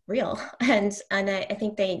feel real. And I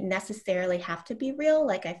think they necessarily have to be real.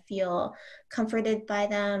 Like, I feel comforted by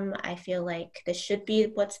them. I feel like this should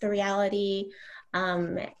be what's the reality.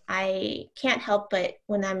 I can't help but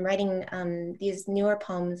when I'm writing these newer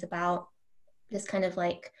poems about this kind of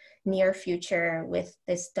like near future with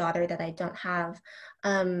this daughter that I don't have,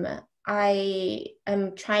 I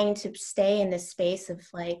am trying to stay in this space of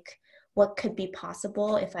like, what could be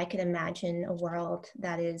possible if I could imagine a world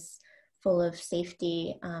that is full of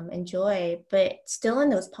safety and joy, but still in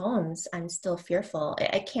those poems, I'm still fearful.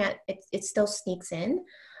 I can't, it still sneaks in,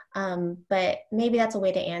 but maybe that's a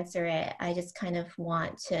way to answer it. I just kind of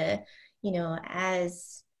want to, you know,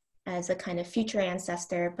 as as a kind of future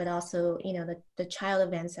ancestor, but also, you know, the child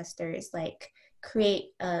of ancestors, like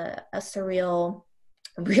create a surreal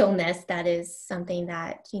realness that is something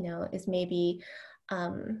that, you know, is maybe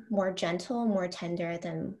more gentle, more tender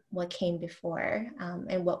than what came before,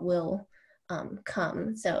 and what will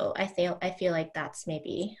come. So I feel like that's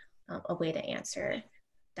maybe a way to answer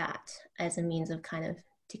that as a means of kind of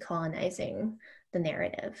decolonizing the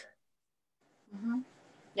narrative. Mm-hmm.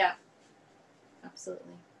 Yeah,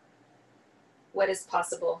 absolutely. What is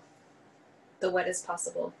possible? The what is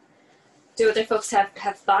possible. Do other folks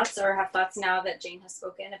have thoughts, or have thoughts now that Jane has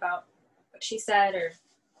spoken about what she said? Or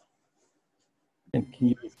and can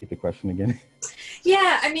you repeat the question again?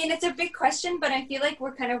 Yeah, I mean, it's a big question, but I feel like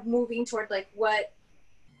we're kind of moving toward like what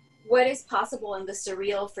is possible in the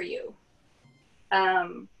surreal for you.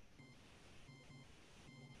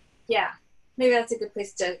 Yeah, maybe that's a good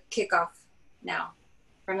place to kick off now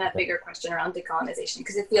from that bigger question around decolonization,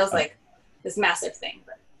 because it feels like this massive thing.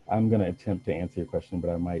 But I'm going to attempt to answer your question, but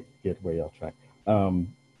I might get way off track.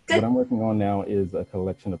 What I'm working on now is a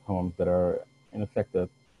collection of poems that are, in effect, a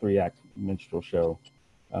 3-act minstrel show.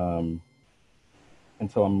 And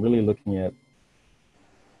so I'm really looking at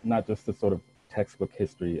not just the sort of textbook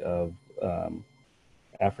history of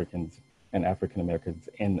Africans and African Americans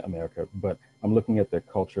in America, but I'm looking at their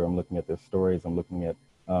culture, I'm looking at their stories, I'm looking at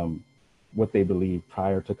what they believe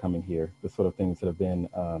prior to coming here, the sort of things that have been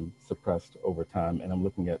suppressed over time, and I'm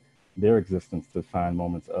looking at their existence to find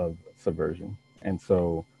moments of subversion. And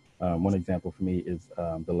so one example for me is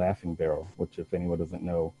the laughing barrel, which, if anyone doesn't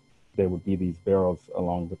know, there would be these barrels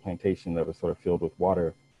along the plantation that were sort of filled with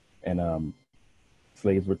water, and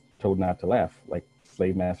slaves were told not to laugh. Like,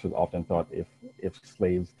 slave masters often thought if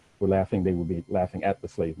slaves were laughing, they would be laughing at the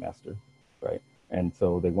slave master, right? And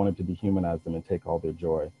so they wanted to dehumanize them and take all their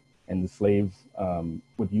joy. And the slaves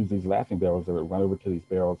would use these laughing barrels. They would run over to these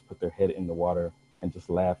barrels, put their head in the water, and just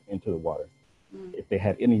laugh into the water. If they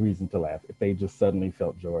had any reason to laugh, if they just suddenly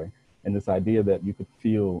felt joy. And this idea that you could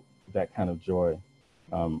feel that kind of joy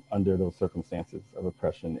under those circumstances of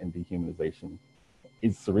oppression and dehumanization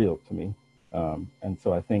is surreal to me. And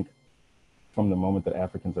so I think from the moment that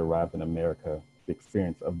Africans arrived in America, the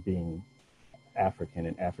experience of being African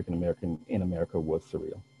and African American in America was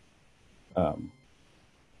surreal.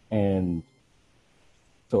 And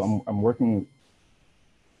so I'm working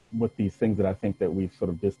with these things that I think that we've sort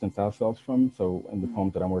of distanced ourselves from. So in the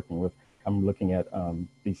poems that I'm working with, I'm looking at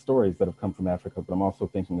these stories that have come from Africa, but I'm also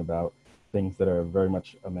thinking about things that are very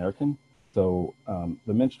much American. So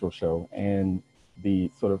the minstrel show and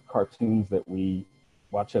the sort of cartoons that we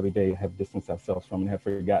watch every day, have distanced ourselves from and have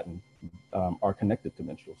forgotten, are connected to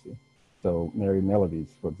minstrelsy. So Merry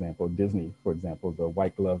Melodies, for example, Disney, for example, the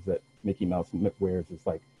white gloves that Mickey Mouse wears is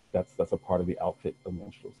like, that's a part of the outfit of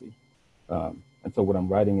minstrelsy. And so what I'm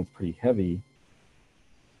writing is pretty heavy,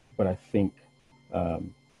 but I think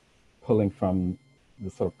pulling from the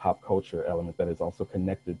sort of pop culture element that is also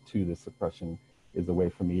connected to this suppression is a way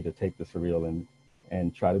for me to take the surreal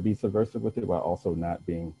and try to be subversive with it while also not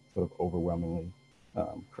being sort of overwhelmingly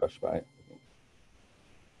crushed by it.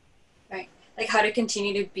 right, like how to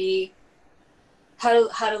continue to be, how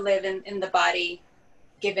to live in the body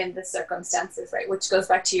given the circumstances, right? Which goes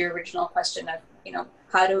back to your original question of, you know,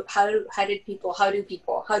 how do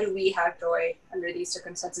we have joy under these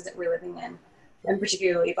circumstances that we're living in, and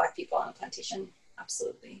particularly Black people on a plantation?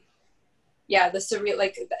 Absolutely. Yeah, the surreal,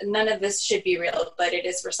 like none of this should be real, but it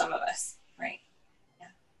is for some of us, right? Yeah,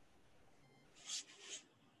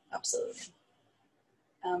 absolutely.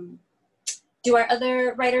 Do our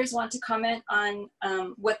other writers want to comment on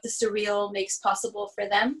what the surreal makes possible for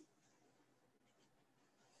them?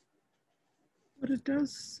 What it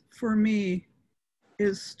does for me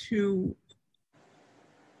is to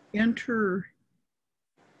enter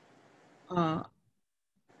a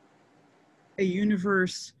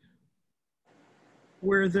universe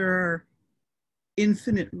where there are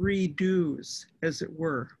infinite redos, as it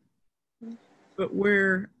were, but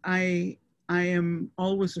where I am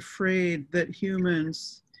always afraid that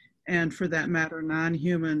humans, and for that matter,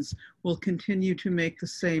 non-humans, will continue to make the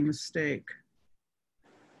same mistake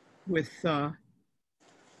with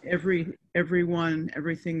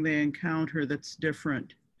everything they encounter that's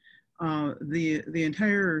different. The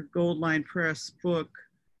entire Gold Line Press book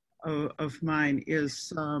of mine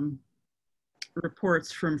is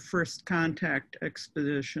reports from first contact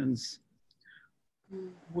expeditions,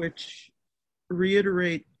 which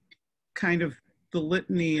reiterate kind of the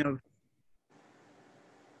litany of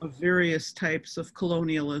various types of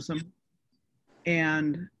colonialism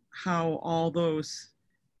and how all those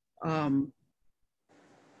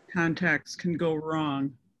contacts can go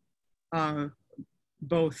wrong.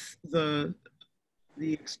 both the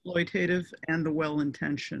exploitative and the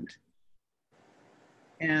well-intentioned.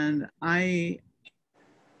 And I'm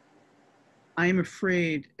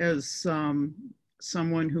afraid, as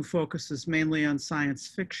someone who focuses mainly on science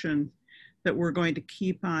fiction, that we're going to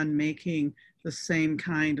keep on making the same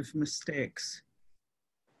kind of mistakes,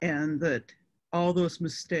 and that all those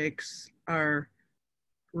mistakes are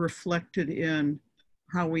reflected in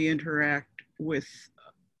how we interact with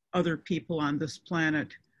other people on this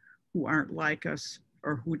planet who aren't like us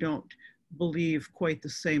or who don't believe quite the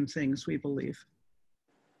same things we believe.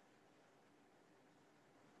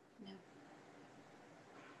 Yeah.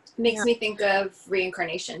 Makes me think of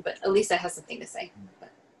reincarnation, but Alisa has something to say.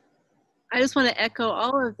 But. I just want to echo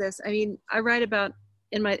all of this. I mean, I write about,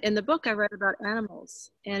 in the book, I write about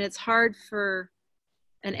animals, and it's hard for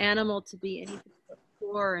an animal to be anything but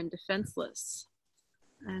poor and defenseless.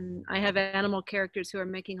 And I have animal characters who are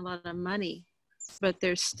making a lot of money, but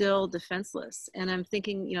they're still defenseless. And I'm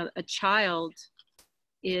thinking, you know, a child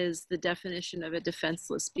is the definition of a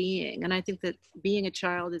defenseless being. And I think that being a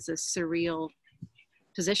child is a surreal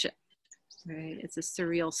position, right? It's a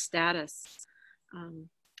surreal status.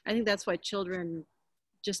 I think that's why children,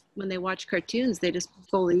 just when they watch cartoons, they just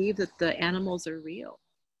believe that the animals are real.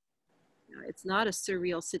 You know, it's not a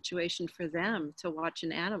surreal situation for them to watch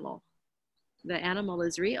an animal. The animal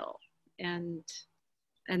is real. And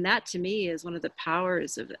that to me is one of the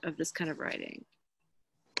powers of this kind of writing.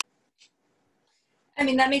 I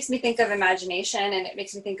mean, that makes me think of imagination, and it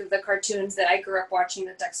makes me think of the cartoons that I grew up watching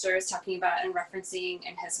that Dexter is talking about and referencing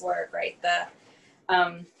in his work, right?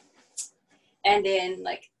 And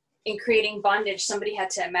in creating bondage, somebody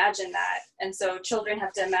had to imagine that. And so children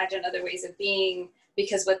have to imagine other ways of being,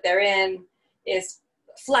 because what they're in is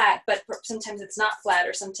flat, but sometimes it's not flat,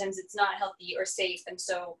 or sometimes it's not healthy or safe. And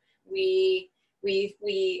so we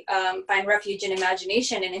find refuge in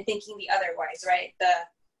imagination and in thinking the otherwise, right?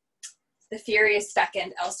 The furious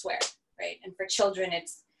beckon elsewhere, right? And for children,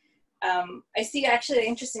 it's, I see actually,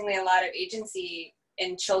 interestingly, a lot of agency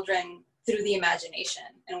in children through the imagination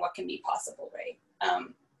and what can be possible, right?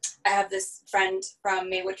 I have this friend from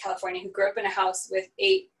Maywood, California, who grew up in a house with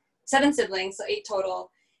 7 siblings, so 8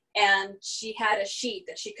 total. And she had a sheet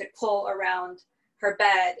that she could pull around her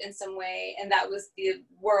bed in some way. And that was the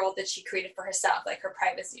world that she created for herself, like her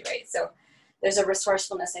privacy, right? So there's a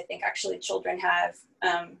resourcefulness, I think, actually children have,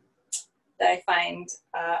 that I find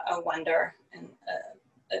a wonder and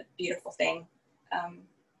a beautiful thing.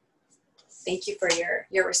 Thank you for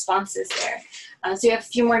your responses there. So we have a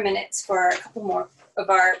few more minutes for a couple more of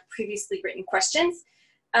our previously written questions.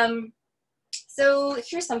 So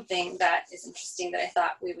here's something that is interesting that I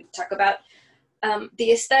thought we would talk about.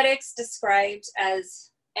 The aesthetics described as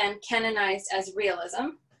and canonized as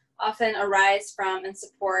realism often arise from and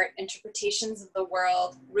support interpretations of the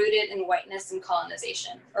world rooted in whiteness and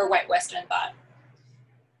colonization, or white Western thought.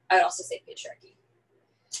 I would also say patriarchy.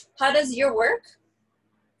 How does your work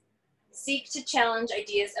seek to challenge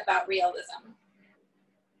ideas about realism?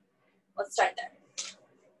 Let's start there.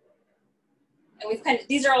 And we've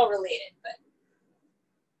these are all related, but,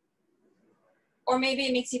 or maybe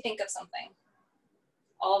it makes you think of something.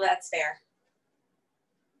 All that's fair.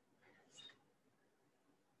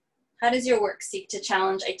 How does your work seek to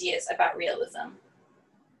challenge ideas about realism?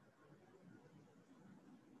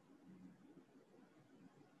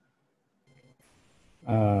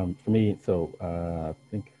 For me, I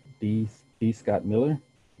think D. Scott Miller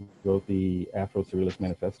wrote the Afro-Surrealist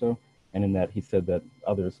Manifesto, and in that he said that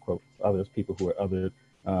others, quote, others, people who are other,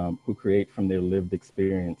 who create from their lived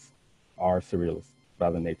experience are surrealists by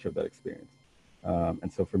the nature of that experience.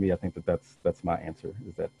 And so for me, I think that that's my answer,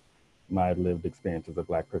 is that my lived experience as a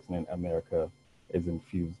Black person in America is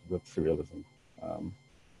infused with surrealism,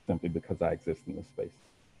 simply because I exist in this space.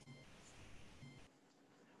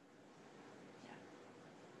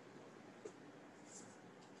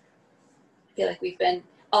 I feel like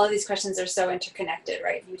all of these questions are so interconnected,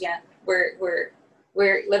 right? We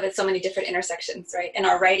live at so many different intersections, right? And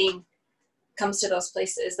our writing comes to those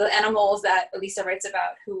places. The animals that Alisa writes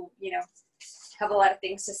about, who, you know, have a lot of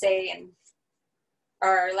things to say and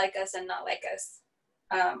are like us and not like us,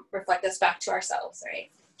 reflect us back to ourselves, right?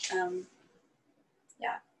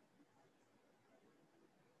 Yeah.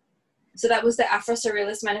 So that was the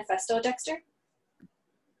Afro-Surrealist Manifesto, Dexter?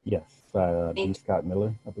 Yes, by D. Scott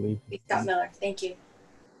Miller, I believe. D. Scott Miller, thank you.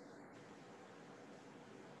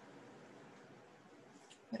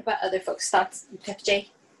 What about other folks' thoughts, FJ?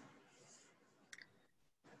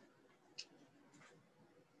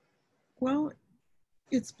 Well,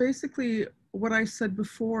 it's basically what I said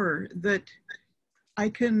before, that I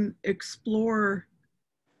can explore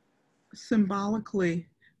symbolically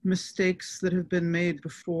mistakes that have been made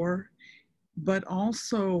before, but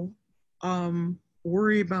also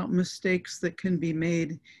worry about mistakes that can be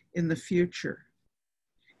made in the future.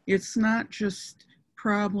 It's not just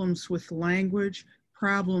problems with language,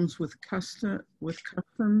 problems with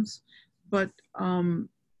customs, but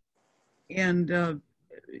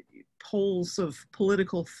poles of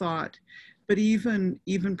political thought, but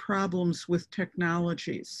even problems with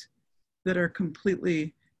technologies that are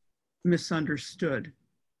completely misunderstood,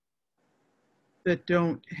 that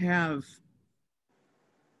don't have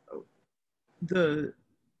the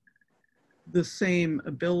same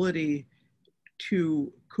ability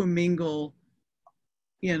to commingle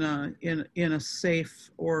in a safe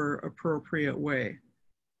or appropriate way.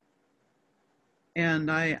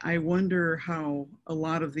 And I wonder how a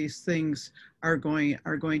lot of these things are going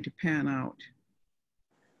to pan out.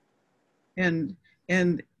 And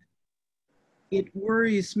it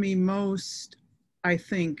worries me most, I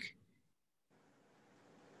think,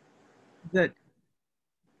 that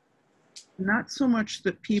not so much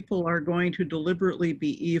that people are going to deliberately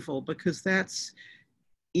be evil, because that's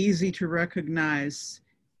easy to recognize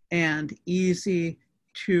and easy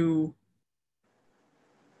to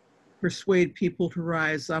persuade people to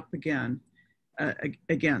rise up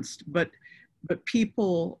against. But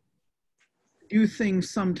people do things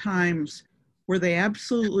sometimes where they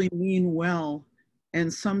absolutely mean well,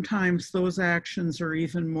 and sometimes those actions are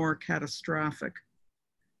even more catastrophic,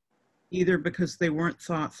 either because they weren't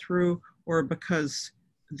thought through or because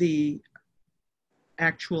the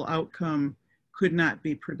actual outcome could not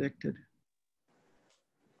be predicted.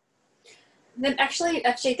 Then actually,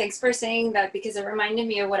 FJ, thanks for saying that, because it reminded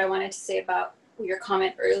me of what I wanted to say about your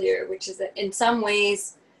comment earlier, which is that in some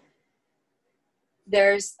ways,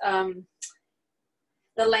 there's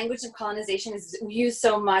the language of colonization is used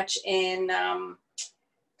so much in kind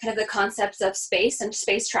of the concepts of space and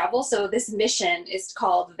space travel. So this mission is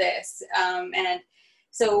called this. And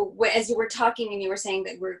so as you were talking and you were saying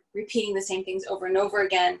that we're repeating the same things over and over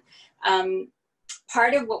again,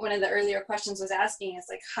 part of what one of the earlier questions was asking is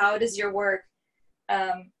like, how does your work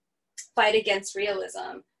fight against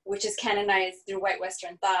realism, which is canonized through white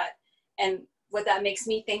Western thought? And what that makes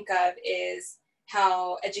me think of is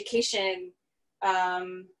how education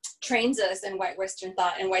trains us in white Western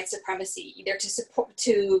thought and white supremacy, either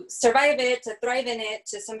to survive it, to thrive in it,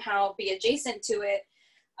 to somehow be adjacent to it.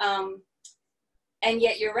 And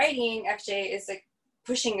yet your writing, FJ, is like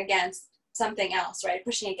pushing against something else, right?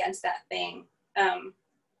 Pushing against that thing. And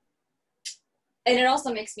it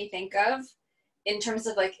also makes me think of, in terms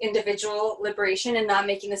of like individual liberation and not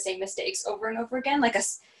making the same mistakes over and over again, like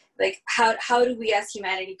how do we as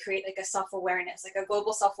humanity create like a self-awareness, like a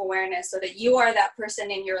global self-awareness, so that you are that person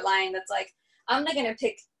in your line that's like, I'm not gonna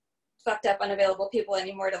pick fucked up, unavailable people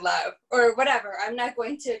anymore to love, or whatever. I'm not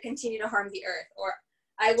going to continue to harm the earth, or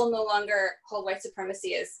I will no longer hold white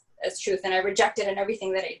supremacy as truth, and I reject it in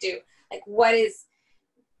everything that I do. Like, what is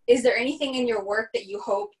there anything in your work that you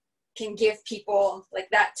hope can give people like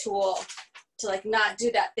that tool to like not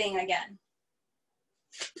do that thing again?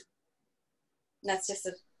 That's just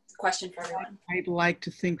a question for everyone. I'd like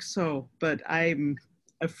to think so, but I'm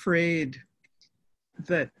afraid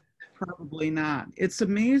that probably not. It's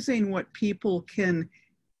amazing what people can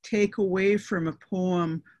take away from a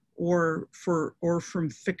poem or from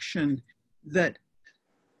fiction that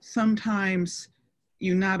sometimes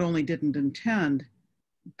you not only didn't intend,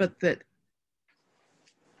 but that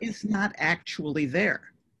is not actually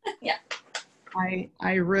there. Yeah.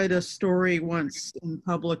 I read a story once in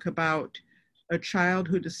public about a child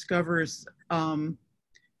who discovers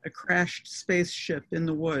a crashed spaceship in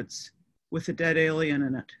the woods with a dead alien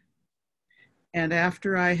in it. And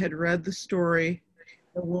after I had read the story,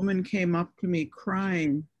 a woman came up to me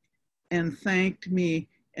crying and thanked me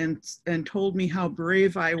and told me how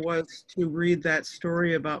brave I was to read that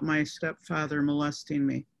story about my stepfather molesting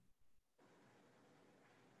me.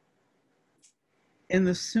 And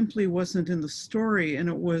this simply wasn't in the story, and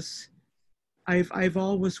it was, I've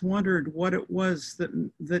always wondered what it was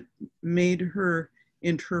that made her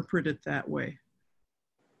interpret it that way.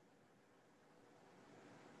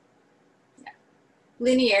 Yeah.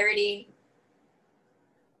 Linearity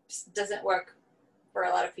just doesn't work for a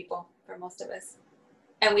lot of people, for most of us.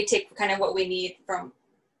 And we take kind of what we need from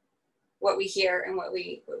what we hear and what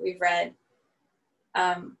we've read.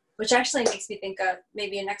 Which actually makes me think of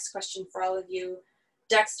maybe a next question for all of you.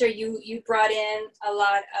 Dexter, you brought in a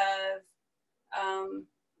lot of,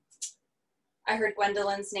 I heard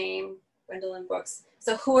Gwendolyn's name, Gwendolyn Brooks.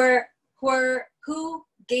 So who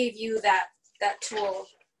gave you that tool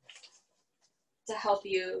to help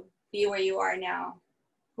you be where you are now?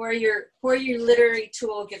 Who are your literary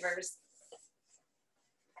tool givers?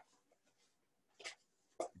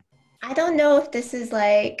 I don't know if this is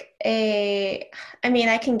like I mean,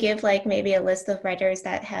 I can give like maybe a list of writers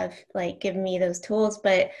that have like given me those tools,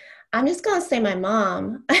 but I'm just gonna say my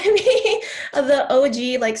mom. I mean, the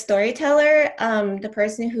OG like storyteller, the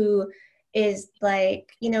person who is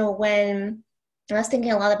like, you know, when I was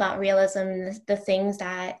thinking a lot about realism, the things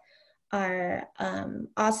that are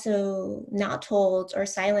also not told or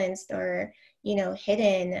silenced or, you know,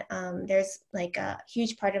 hidden. There's like a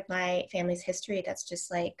huge part of my family's history that's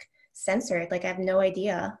just like censored. Like I have no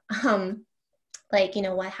idea. Like, you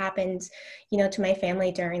know, what happened, you know, to my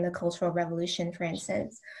family during the Cultural Revolution, for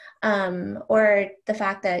instance. Or the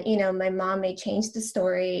fact that, you know, my mom may change the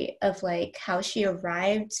story of like how she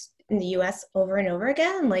arrived in the US over and over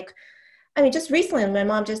again. Like, I mean, just recently, my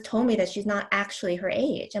mom just told me that she's not actually her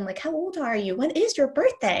age. I'm like, how old are you? When is your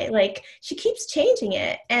birthday? Like, she keeps changing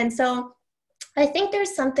it. And so I think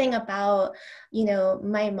there's something about, you know,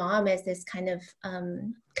 my mom as this kind of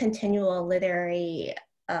continual literary,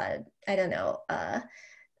 I don't know,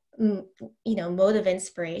 you know, mode of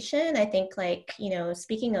inspiration. I think like, you know,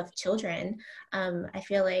 speaking of children, I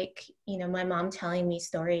feel like, you know, my mom telling me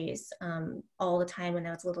stories all the time when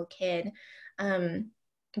I was a little kid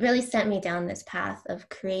really sent me down this path of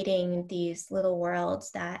creating these little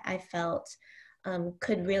worlds that I felt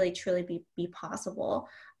could really truly be possible.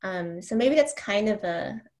 So maybe that's kind of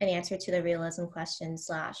an answer to the realism question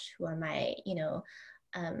 / who are my, you know,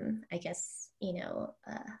 I guess, you know,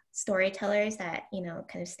 storytellers that, you know,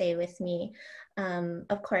 kind of stay with me.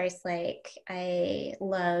 Of course, like I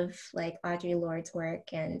love like Audre Lorde's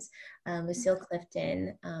work and Lucille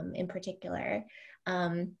Clifton in particular.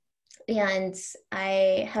 And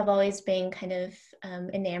I have always been kind of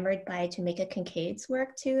enamored by Jamaica Kincaid's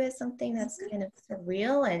work too, as something that's kind of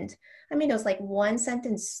surreal. And I mean, those like one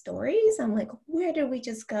sentence stories, I'm like, where did we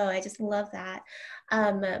just go? I just love that.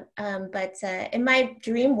 But in my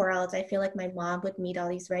dream world, I feel like my mom would meet all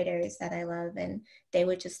these writers that I love and they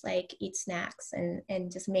would just like eat snacks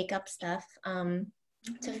and just make up stuff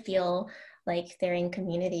to feel like they're in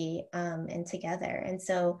community and together. And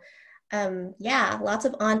so yeah, lots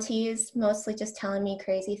of aunties, mostly just telling me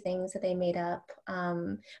crazy things that they made up.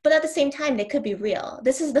 But at the same time, they could be real.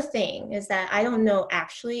 This is the thing, is that I don't know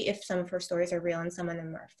actually if some of her stories are real and some of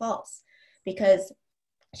them are false. Because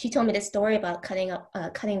she told me this story about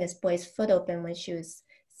cutting this boy's foot open when she was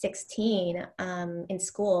 16 in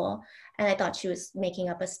school. And I thought she was making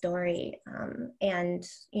up a story. And,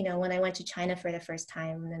 you know, when I went to China for the first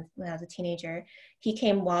time, when I was a teenager, he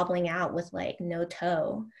came wobbling out with like no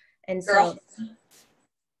toe. And so,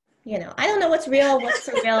 you know, I don't know what's real, what's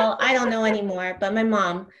surreal. I don't know anymore, but my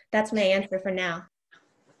mom, that's my answer for now.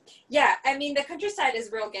 Yeah, I mean, the countryside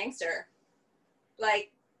is real gangster.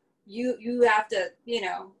 Like, you have to, you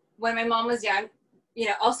know, when my mom was young, you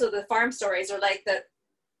know, also the farm stories or like the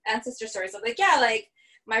ancestor stories of like, yeah, like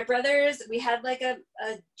my brothers, we had like a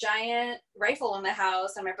giant rifle in the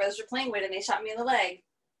house and my brothers were playing with it and they shot me in the leg.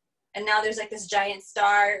 And now there's like this giant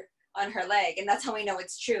star on her leg and that's how we know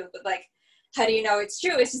it's true. But like, how do you know it's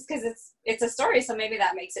true? It's just because it's a story, so maybe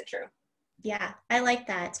that makes it true. Yeah, I like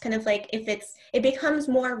that. It's kind of like it becomes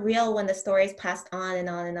more real when the story is passed on and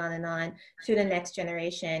on and on and on through the next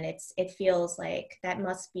generation. It feels like that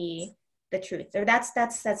must be the truth, or that's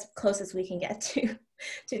as close as we can get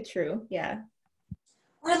to true. Yeah.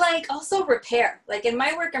 Or like also repair. Like in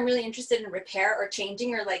my work, I'm really interested in repair or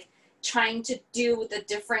changing or like trying to do the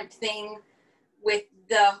different thing with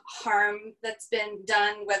the harm that's been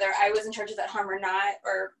done, whether I was in charge of that harm or not,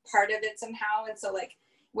 or part of it somehow. And so like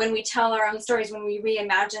when we tell our own stories, when we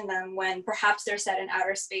reimagine them, when perhaps they're set in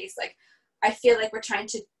outer space, like I feel like we're trying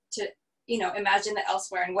to you know, imagine the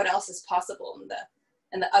elsewhere and what else is possible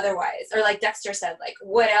in the otherwise. Or like Dexter said, like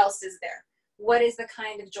what else is there? What is the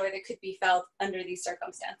kind of joy that could be felt under these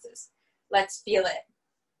circumstances? Let's feel it.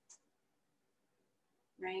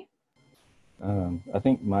 Right? I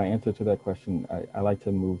think my answer to that question, I like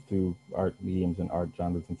to move through art mediums and art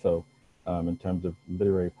genres. And so in terms of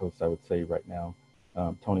literary posts, I would say right now,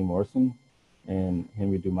 Toni Morrison and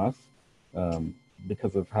Henry Dumas,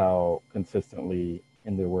 because of how consistently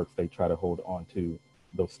in their works they try to hold on to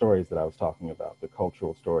those stories that I was talking about, the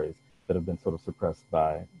cultural stories that have been sort of suppressed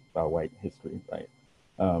by white history, right?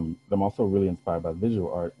 I'm also really inspired by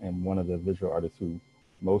visual art, and one of the visual artists who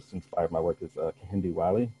most inspired my work is Kehinde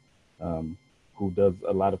Wiley, who does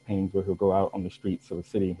a lot of paintings where he'll go out on the streets of the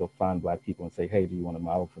city and he'll find Black people and say, hey, do you want to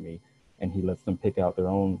model for me? And he lets them pick out their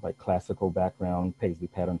own like classical background, paisley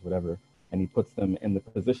patterns, whatever, and he puts them in the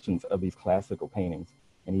positions of these classical paintings,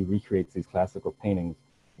 and he recreates these classical paintings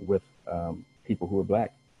with people who are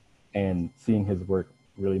Black. And seeing his work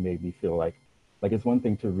really made me feel like it's one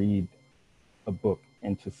thing to read a book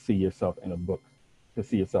and to see yourself in a book, to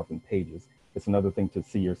see yourself in pages. It's another thing to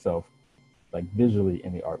see yourself like visually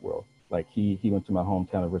in the art world. Like he went to my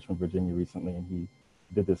hometown of Richmond, Virginia recently, and he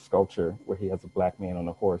did this sculpture where he has a black man on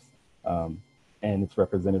a horse. And it's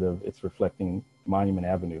representative, it's reflecting Monument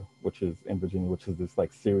Avenue, which is in Virginia, which is this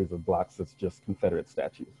like series of blocks that's just Confederate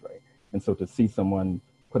statues, right? And so to see someone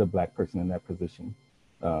put a black person in that position,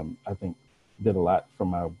 I think did a lot for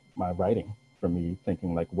my writing, for me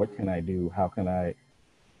thinking like, what can I do? How can I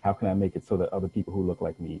make it so that other people who look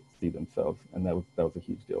like me see themselves? And that was a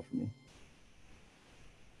huge deal for me.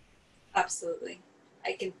 Absolutely.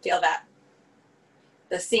 I can feel that.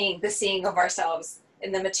 The seeing of ourselves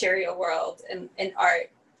in the material world and in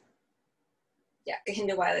art. Yeah,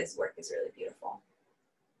 Kehinde Wiley's work is really beautiful.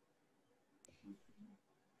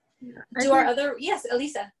 Yeah. Yes,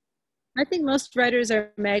 Alisa. I think most writers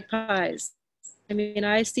are magpies. I mean,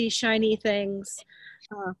 I see shiny things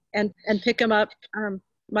and pick them up.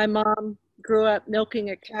 My mom grew up milking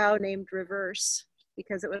a cow named Reverse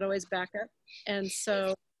because it would always back up. And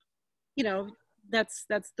so, you know, that's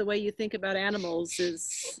the way you think about animals,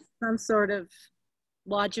 is some sort of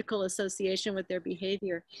logical association with their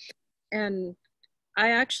behavior. And I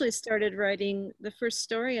actually started writing the first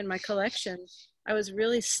story in my collection. I was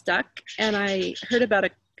really stuck, and I heard about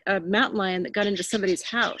a mountain lion that got into somebody's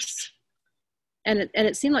house. And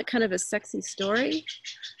it seemed like kind of a sexy story,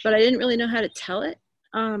 but I didn't really know how to tell it.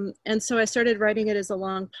 And so I started writing it as a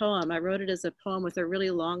long poem. I wrote it as a poem with a really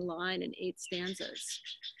long line and 8 stanzas.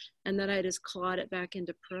 And then I just clawed it back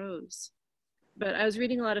into prose. But I was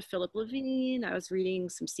reading a lot of Philip Levine. I was reading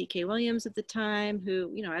some C.K. Williams at the time, who,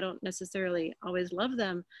 you know, I don't necessarily always love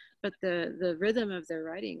them, but the rhythm of their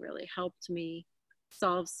writing really helped me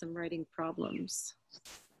solve some writing problems.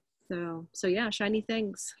 So yeah, shiny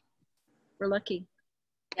things. We're lucky.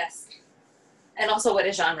 Yes. And also, what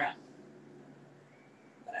is genre?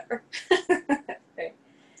 Whatever. Okay.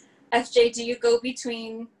 FJ, do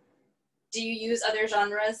you use other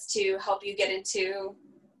genres to help you get into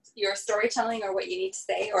your storytelling or what you need to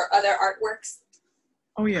say, or other artworks?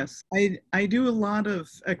 Oh yes, I do a lot of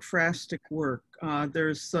ekphrastic work.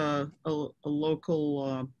 There's a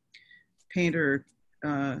local painter,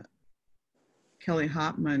 Kelly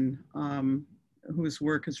Hopman, whose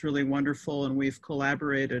work is really wonderful, and we've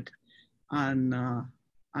collaborated on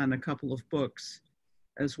a couple of books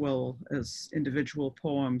as well as individual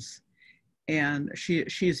poems. And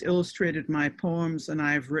she's illustrated my poems, and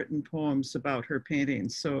I've written poems about her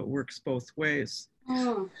paintings, so it works both ways.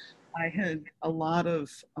 Oh. I had a lot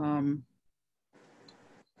of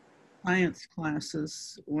science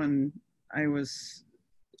classes when I was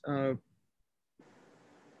going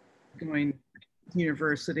to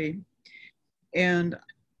university, and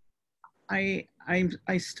I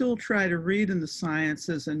still try to read in the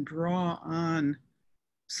sciences and draw on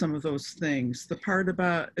some of those things. The part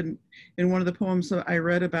about, in one of the poems that I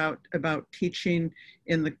read about teaching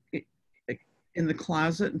in the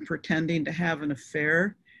closet and pretending to have an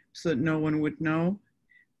affair so that no one would know,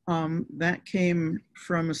 that came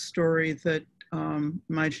from a story that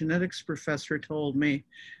my genetics professor told me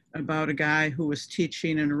about a guy who was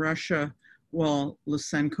teaching in Russia while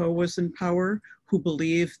Lysenko was in power, who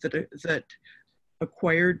believed that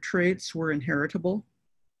acquired traits were inheritable.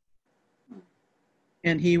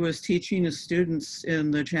 And he was teaching his students in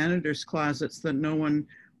the janitor's closets that no one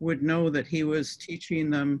would know that he was teaching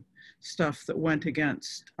them stuff that went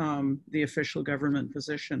against the official government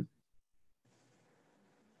position.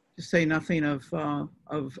 To say nothing of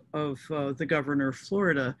the governor of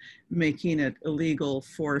Florida making it illegal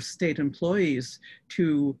for state employees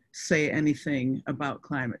to say anything about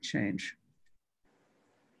climate change.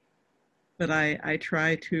 But I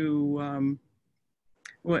try to,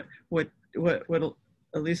 what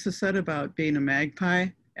Alisa said about being a magpie,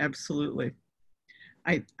 absolutely.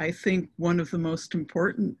 I think one of the most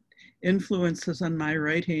important influences on my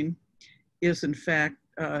writing is, in fact,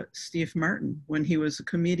 Steve Martin, when he was a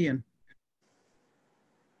comedian.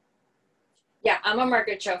 Yeah, I'm a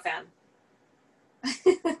Margaret Cho fan.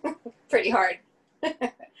 Pretty hard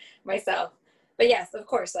myself. But yes, of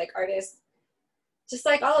course, like artists, just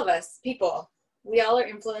like all of us, people, we all are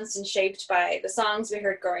influenced and shaped by the songs we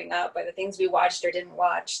heard growing up, by the things we watched or didn't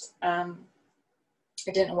watch,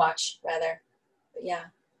 rather. But yeah,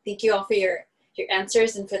 thank you all for your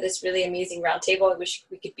answers and for this really amazing roundtable. I wish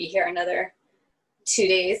we could be here another 2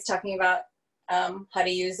 days talking about how to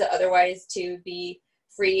use the otherwise to be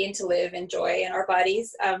free and to live in joy in our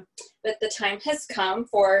bodies. But the time has come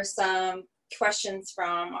for some questions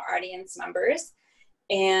from our audience members.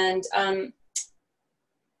 And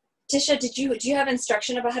Tisha, do you have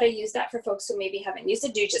instruction about how to use that for folks who maybe haven't used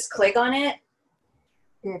it? Do you just click on it?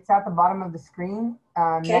 It's at the bottom of the screen.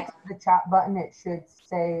 Next to the chat button, it should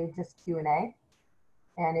say just Q&A.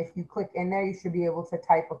 And if you click in there, you should be able to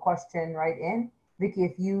type a question right in. Vickie,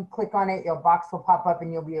 if you click on it, your box will pop up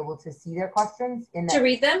and you'll be able to see their questions. To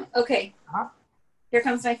read them? Okay. Here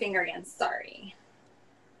comes my finger again. Sorry.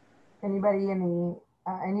 Anybody in the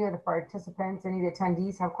any of the participants, any of the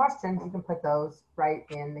attendees have questions, you can put those right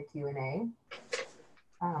in the Q&A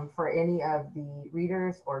for any of the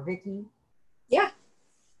readers or Vickie. Yeah.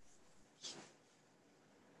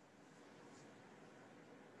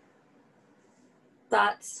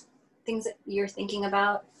 Thoughts, things that you're thinking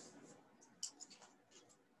about?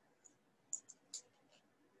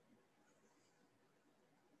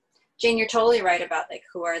 Jane, you're totally right about like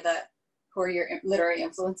who are your literary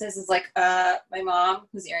influences. Is like my mom,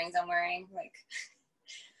 whose earrings I'm wearing, like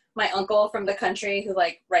my uncle from the country who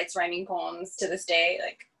like writes rhyming poems to this day.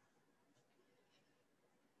 Like,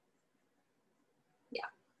 yeah,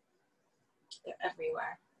 they're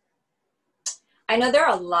everywhere. I know there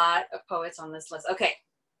are a lot of poets on this list. Okay,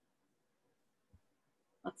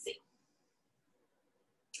 let's see.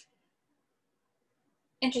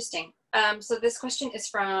 Interesting. So this question is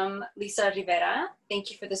from Lisa Rivera.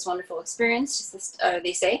 Thank you for this wonderful experience. Just this,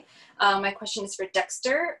 they say. My question is for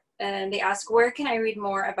Dexter, and they ask, where can I read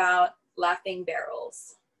more about laughing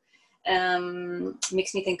barrels?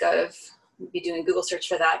 Makes me think of maybe doing a Google search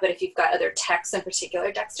for that, but if you've got other texts in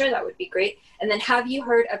particular, Dexter, that would be great. And then have you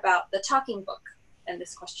heard about the talking book? And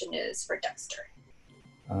this question is for Dexter.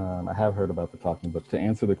 I have heard about the talking book. To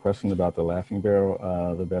answer the question about the laughing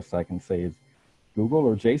barrel, the best I can say is Google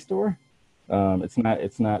or JSTOR.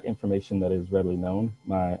 It's not information that is readily known.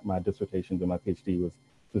 My dissertation and my PhD was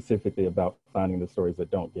specifically about finding the stories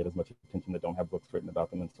that don't get as much attention, that don't have books written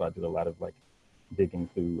about them. And so I did a lot of like digging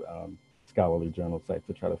through scholarly journal sites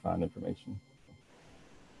to try to find information.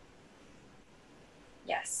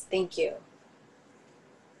 Yes, thank you.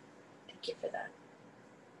 Thank you for that.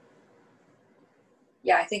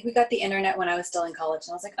 Yeah, I think we got the internet when I was still in college,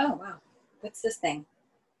 and I was like, oh, wow, what's this thing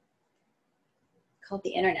called the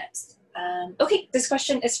internet? Okay, this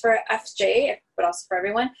question is for FJ, but also for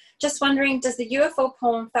everyone. Just wondering, does the UFO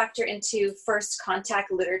poem factor into first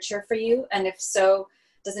contact literature for you? And if so,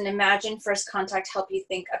 does an imagined first contact help you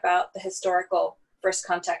think about the historical first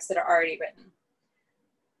contacts that are already written?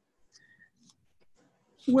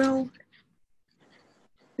 Well,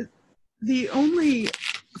 the only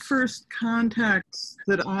first contacts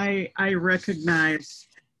that I recognize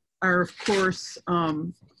are, of course,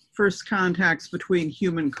 first contacts between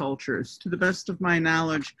human cultures. To the best of my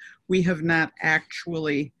knowledge, we have not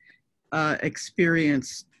actually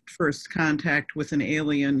experienced first contact with an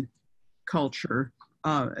alien culture,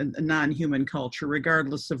 a non-human culture,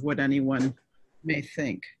 regardless of what anyone may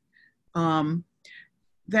think.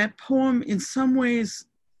 That poem in some ways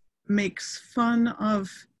makes fun of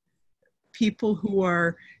people who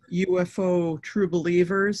are UFO true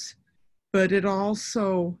believers, but it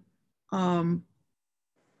also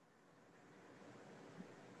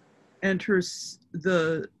enters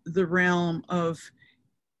the realm of,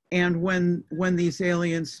 and when these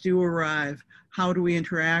aliens do arrive, how do we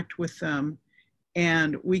interact with them?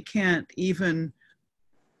 And we can't even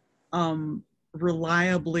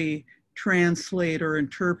reliably translate or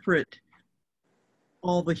interpret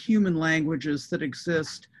all the human languages that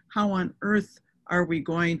exist. How on earth are we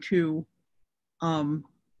going to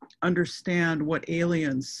understand what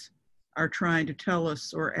aliens are trying to tell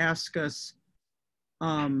us or ask us?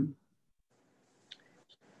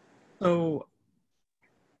 So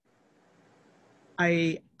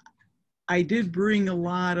I did bring a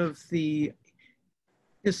lot of the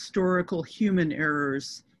historical human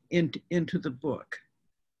errors into the book.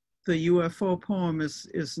 The UFO poem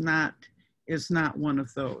is not one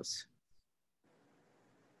of those.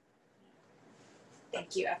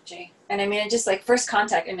 Thank you, FJ. And I mean, just like first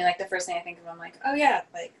contact, I mean, like the first thing I think of, I'm like, oh yeah,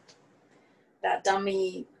 like that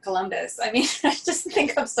dummy Columbus. I mean, I just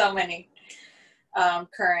think of so many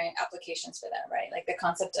current applications for that, right? Like the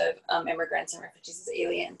concept of immigrants and refugees as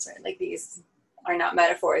aliens, right? Like these are not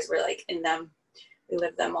metaphors, we're like in them, we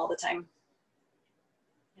live them all the time.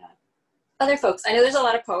 Yeah. Other folks, I know there's a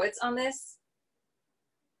lot of poets on this.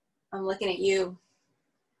 I'm looking at you,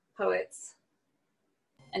 poets.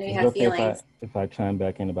 I know you have feelings. If I chime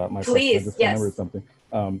back in about my Please, question, I just yes. remembered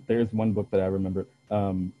something. There's one book that I remember.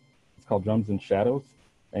 It's called Drums and Shadows,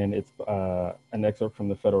 and it's an excerpt from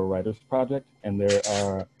the Federal Writers Project. And there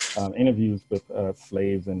are interviews with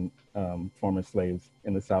slaves and former slaves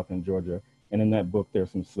in the South and Georgia. And in that book,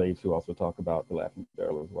 there's some slaves who also talk about the Laughing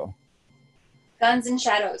Barrel as well. Guns and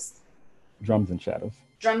Shadows. Drums and Shadows.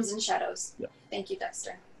 Drums and Shadows. Yeah. Thank you,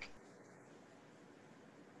 Dexter.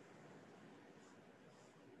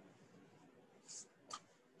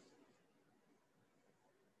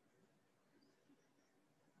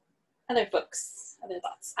 Other books, other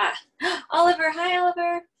thoughts. Oliver, hi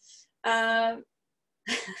Oliver.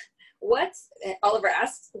 Oliver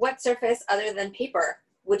asks, what surface other than paper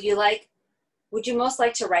would you most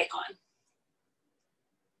like to write on?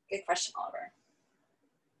 Good question, Oliver.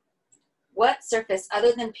 What surface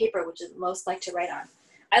other than paper would you most like to write on?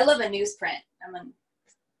 I love a newsprint.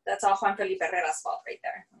 That's all Juan Felipe Herrera's fault right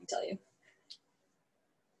there, let me tell you.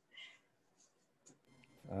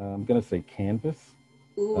 I'm gonna say canvas.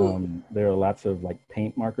 There are lots of like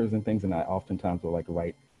paint markers and things, and I oftentimes will like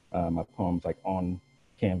write my poems like on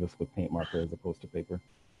canvas with paint marker as opposed to paper.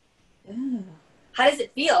 Ooh. How does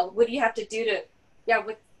it feel? What do you have to do to,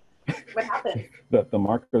 what happens? The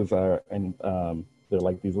markers are, and they're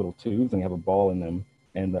like these little tubes, and you have a ball in them,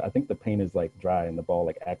 and I think the paint is like dry, and the ball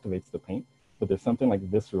like activates the paint. But there's something like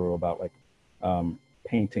visceral about like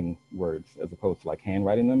painting words as opposed to like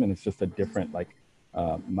handwriting them, and it's just a different like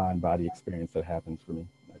mind-body experience that happens for me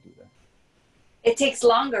when I do that. It takes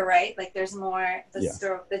longer, right? Like there's more the Yeah.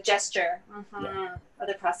 stroke, the gesture, Yeah.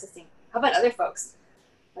 other processing. How about other folks?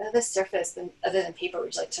 What other surface other than paper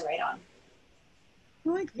would you like to write on? I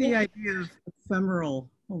like the idea of ephemeral.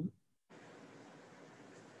 Oh.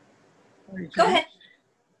 Sorry, Go Jane.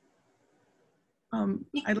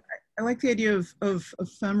 ahead. I like the idea of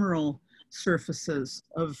ephemeral surfaces,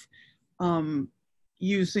 of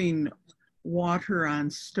using water on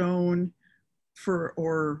stone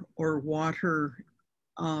or water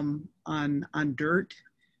on dirt,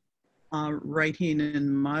 writing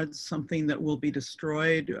in mud, something that will be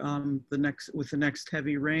destroyed with the next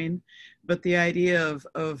heavy rain. But the idea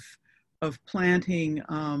of planting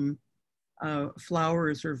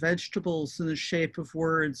flowers or vegetables in the shape of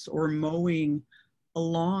words, or mowing a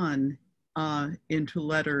lawn into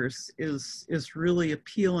letters is really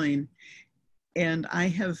appealing. And I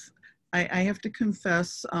have to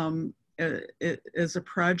confess, as a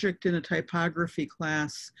project in a typography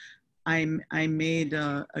class, I made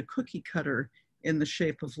a cookie cutter in the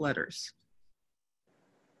shape of letters,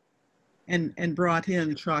 and brought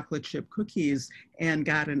in chocolate chip cookies and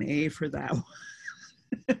got an A for that one.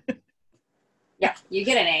 Yeah, you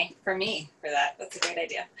get an A from me for that. That's a great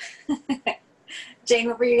idea. Jane,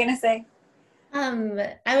 what were you gonna say?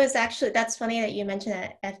 That's funny that you mentioned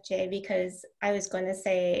that, FJ, because I was going to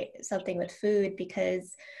say something with food,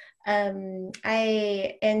 because and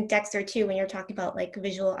Dexter too, when you're talking about like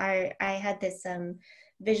visual art, I had this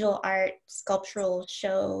visual art sculptural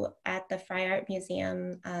show at the Fry Art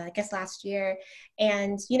Museum, I guess last year.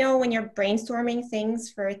 And you know, when you're brainstorming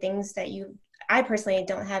things for things that I personally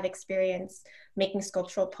don't have experience making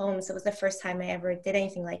sculptural poems. It was the first time I ever did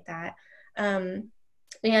anything like that.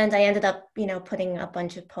 And I ended up, you know, putting a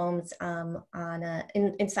bunch of poems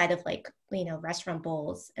inside of like, you know, restaurant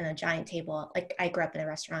bowls and a giant table. Like I grew up in a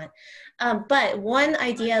restaurant. But one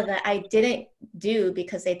idea that I didn't do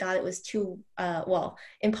because they thought it was too,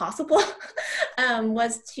 impossible,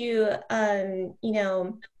 was to, you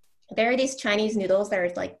know, there are these Chinese noodles that are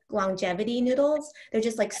like longevity noodles. They're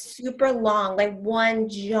just like super long, like one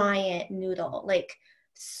giant noodle, like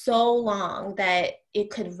so long that it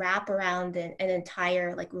could wrap around an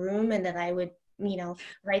entire like room, and then I would, you know,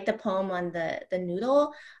 write the poem on the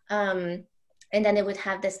noodle. And then it would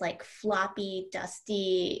have this like floppy,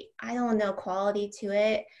 dusty, I don't know, quality to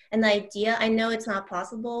it. And the idea, I know it's not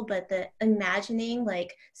possible, but the imagining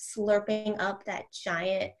like slurping up that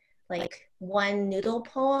giant like one noodle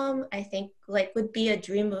poem, I think like would be a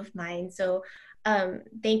dream of mine. So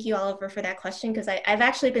thank you, Oliver, for that question, because I've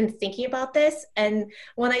actually been thinking about this. And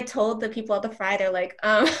when I told the people at the Fry, they're like,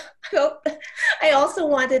 I also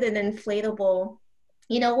wanted an inflatable,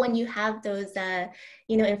 you know, when you have those,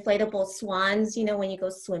 you know, inflatable swans, you know, when you go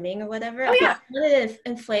swimming or whatever. Oh, yeah. I wanted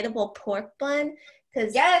an inflatable pork bun,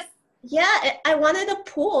 because Yes. Yeah, I wanted a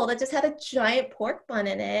pool that just had a giant pork bun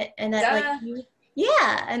in it, and that like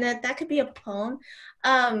yeah, and that could be a poem.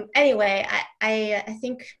 Anyway, I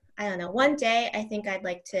think, I don't know, one day I think I'd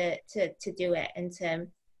like to do it and to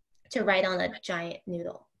write on a giant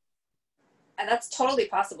noodle. And that's totally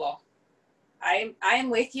possible. I am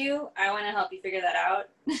with you. I want to help you figure that out.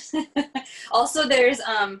 Also, there's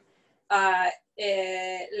the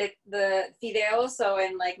fideos. So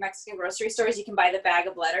in like Mexican grocery stores, you can buy the bag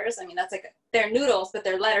of letters. I mean, that's like, they're noodles, but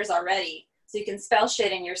they're letters already. So you can spell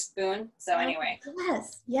shit in your spoon. So anyway.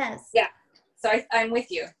 Yes, yes. Yeah. So I'm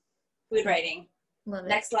with you. Food writing. Love it.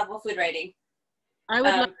 Next level food writing. I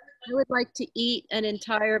would like to eat an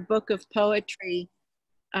entire book of poetry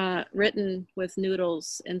written with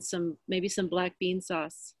noodles and maybe some black bean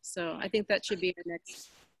sauce. So I think that should be our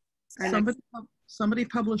next. Somebody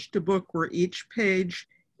published a book where each page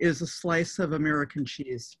is a slice of American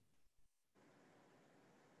cheese.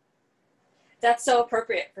 That's so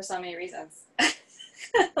appropriate for so many reasons.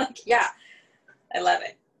 Like, yeah, I love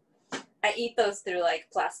it. I eat those through like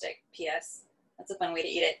plastic, PS. That's a fun way to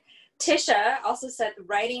eat it. Tisha also said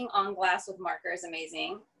writing on glass with marker is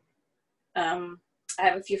amazing. I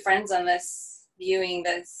have a few friends on this viewing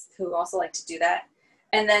this who also like to do that.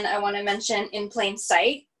 And then I want to mention In Plain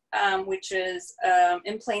Sight, which is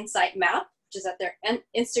In Plain Sight Map, which is at their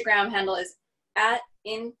Instagram handle is at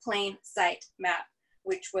In Plain Sight Map,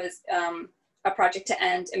 which was a project to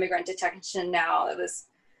end immigrant detention now. It was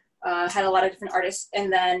had a lot of different artists,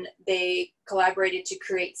 and then they collaborated to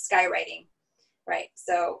create skywriting, right?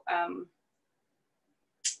 So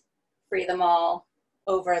free them all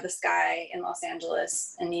over the sky in Los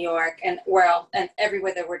Angeles and New York and and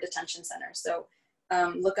everywhere there were detention centers. So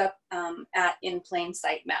look up at In Plain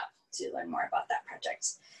Sight Map to learn more about that project.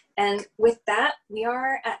 And with that, we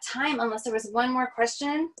are at time, unless there was one more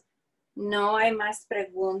question. No hay más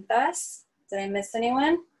preguntas. Did I miss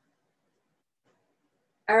anyone?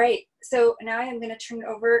 All right, so now I'm going to turn it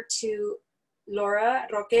over to Laura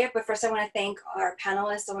Roque, but first I want to thank our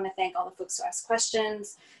panelists. I want to thank all the folks who asked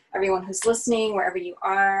questions, everyone who's listening, wherever you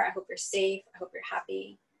are. I hope you're safe. I hope you're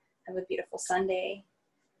happy. Have a beautiful Sunday.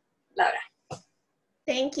 Laura.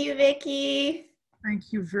 Thank you, Vickie.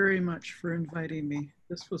 Thank you very much for inviting me.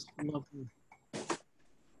 This was lovely.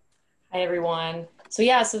 Hi, everyone. So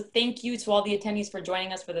thank you to all the attendees for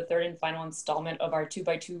joining us for the third and final installment of our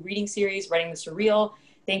 2x2 reading series, Writing the Surreal.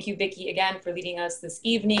 Thank you, Vickie, again, for leading us this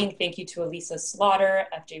evening. Thank you to Alisa Slaughter,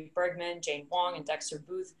 FJ Bergmann, Jane Wong, and Dexter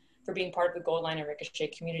Booth for being part of the Gold Line and Ricochet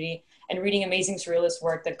community and reading amazing surrealist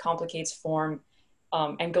work that complicates form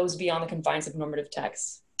and goes beyond the confines of normative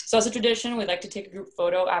text. So as a tradition, we'd like to take a group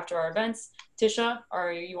photo after our events. Tisha,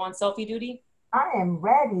 are you on selfie duty? I am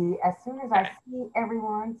ready as soon as I see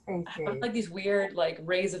everyone's faces. I have like these weird like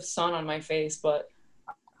rays of sun on my face, but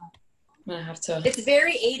I'm gonna have to. It's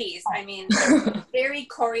very 80s. I mean, very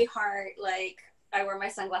Corey Hart, like I wear my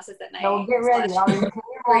sunglasses at night. So get ready. I'll clean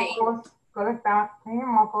your mocos. Go to that. Clean your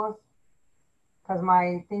mocos. Because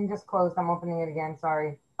my thing just closed. I'm opening it again.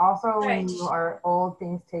 Sorry. Also, when you are old,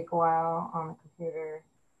 things take a while on the computer.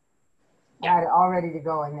 I had it all ready to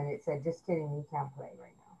go, and then it said, just kidding, you can't play right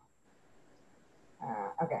now.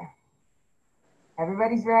 Okay.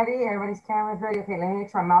 Everybody's ready? Everybody's camera's ready? Okay, let me make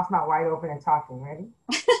sure my mouth's not wide open and talking. Ready?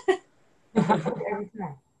 Every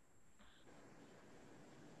time.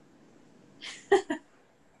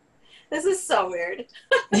 This is so weird.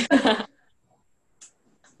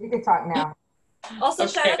 You can talk now. Also,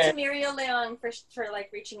 shout out to Muriel Leon for like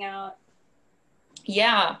reaching out.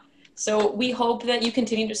 Yeah. So we hope that you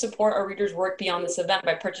continue to support our readers' work beyond this event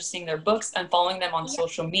by purchasing their books and following them on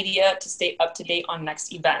social media to stay up to date on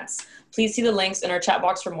next events. Please see the links in our chat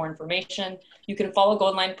box for more information. You can follow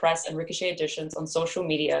Gold Line Press and Ricochet Editions on social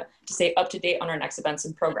media to stay up to date on our next events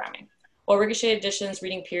and programming. While Ricochet Editions'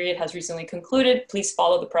 reading period has recently concluded, please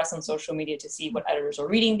follow the press on social media to see what editors are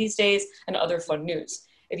reading these days and other fun news.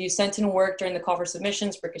 If you sent in work during the call for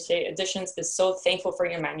submissions, Ricochet Editions is so thankful for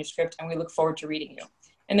your manuscript, and we look forward to reading you.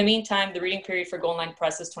 In the meantime, the reading period for Gold Line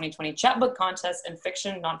Press's 2020 chapbook contest in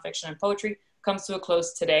fiction, nonfiction, and poetry comes to a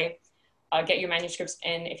close today. Get your manuscripts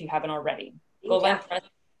in if you haven't already. Gold Line Press,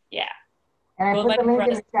 And I put the link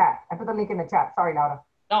in the chat. I put the link in the chat. Sorry, Laura.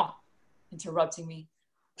 No, interrupting me.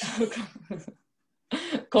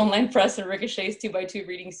 Gold Line Press and Ricochet's 2x2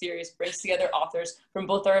 reading series brings together authors from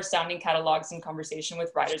both our astounding catalogs in conversation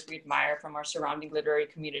with writers we admire from our surrounding literary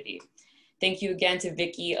community. Thank you again to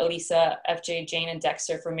Vickie, Alisa, FJ, Jane, and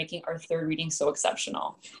Dexter for making our third reading so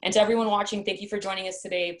exceptional. And to everyone watching, thank you for joining us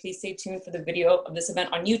today. Please stay tuned for the video of this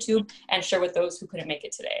event on YouTube and share with those who couldn't make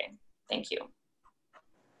it today. Thank you.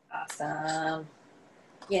 Awesome.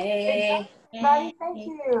 Yay. Everybody, thank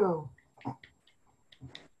you.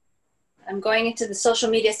 I'm going into the social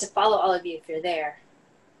medias to follow all of you if you're there.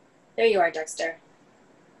 There you are, Dexter.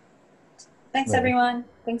 Thanks, everyone.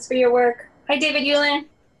 Thanks for your work. Hi, David Yulin.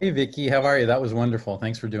 Hey, Vickie, how are you? That was wonderful.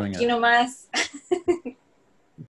 Thanks for doing it. You know, mas.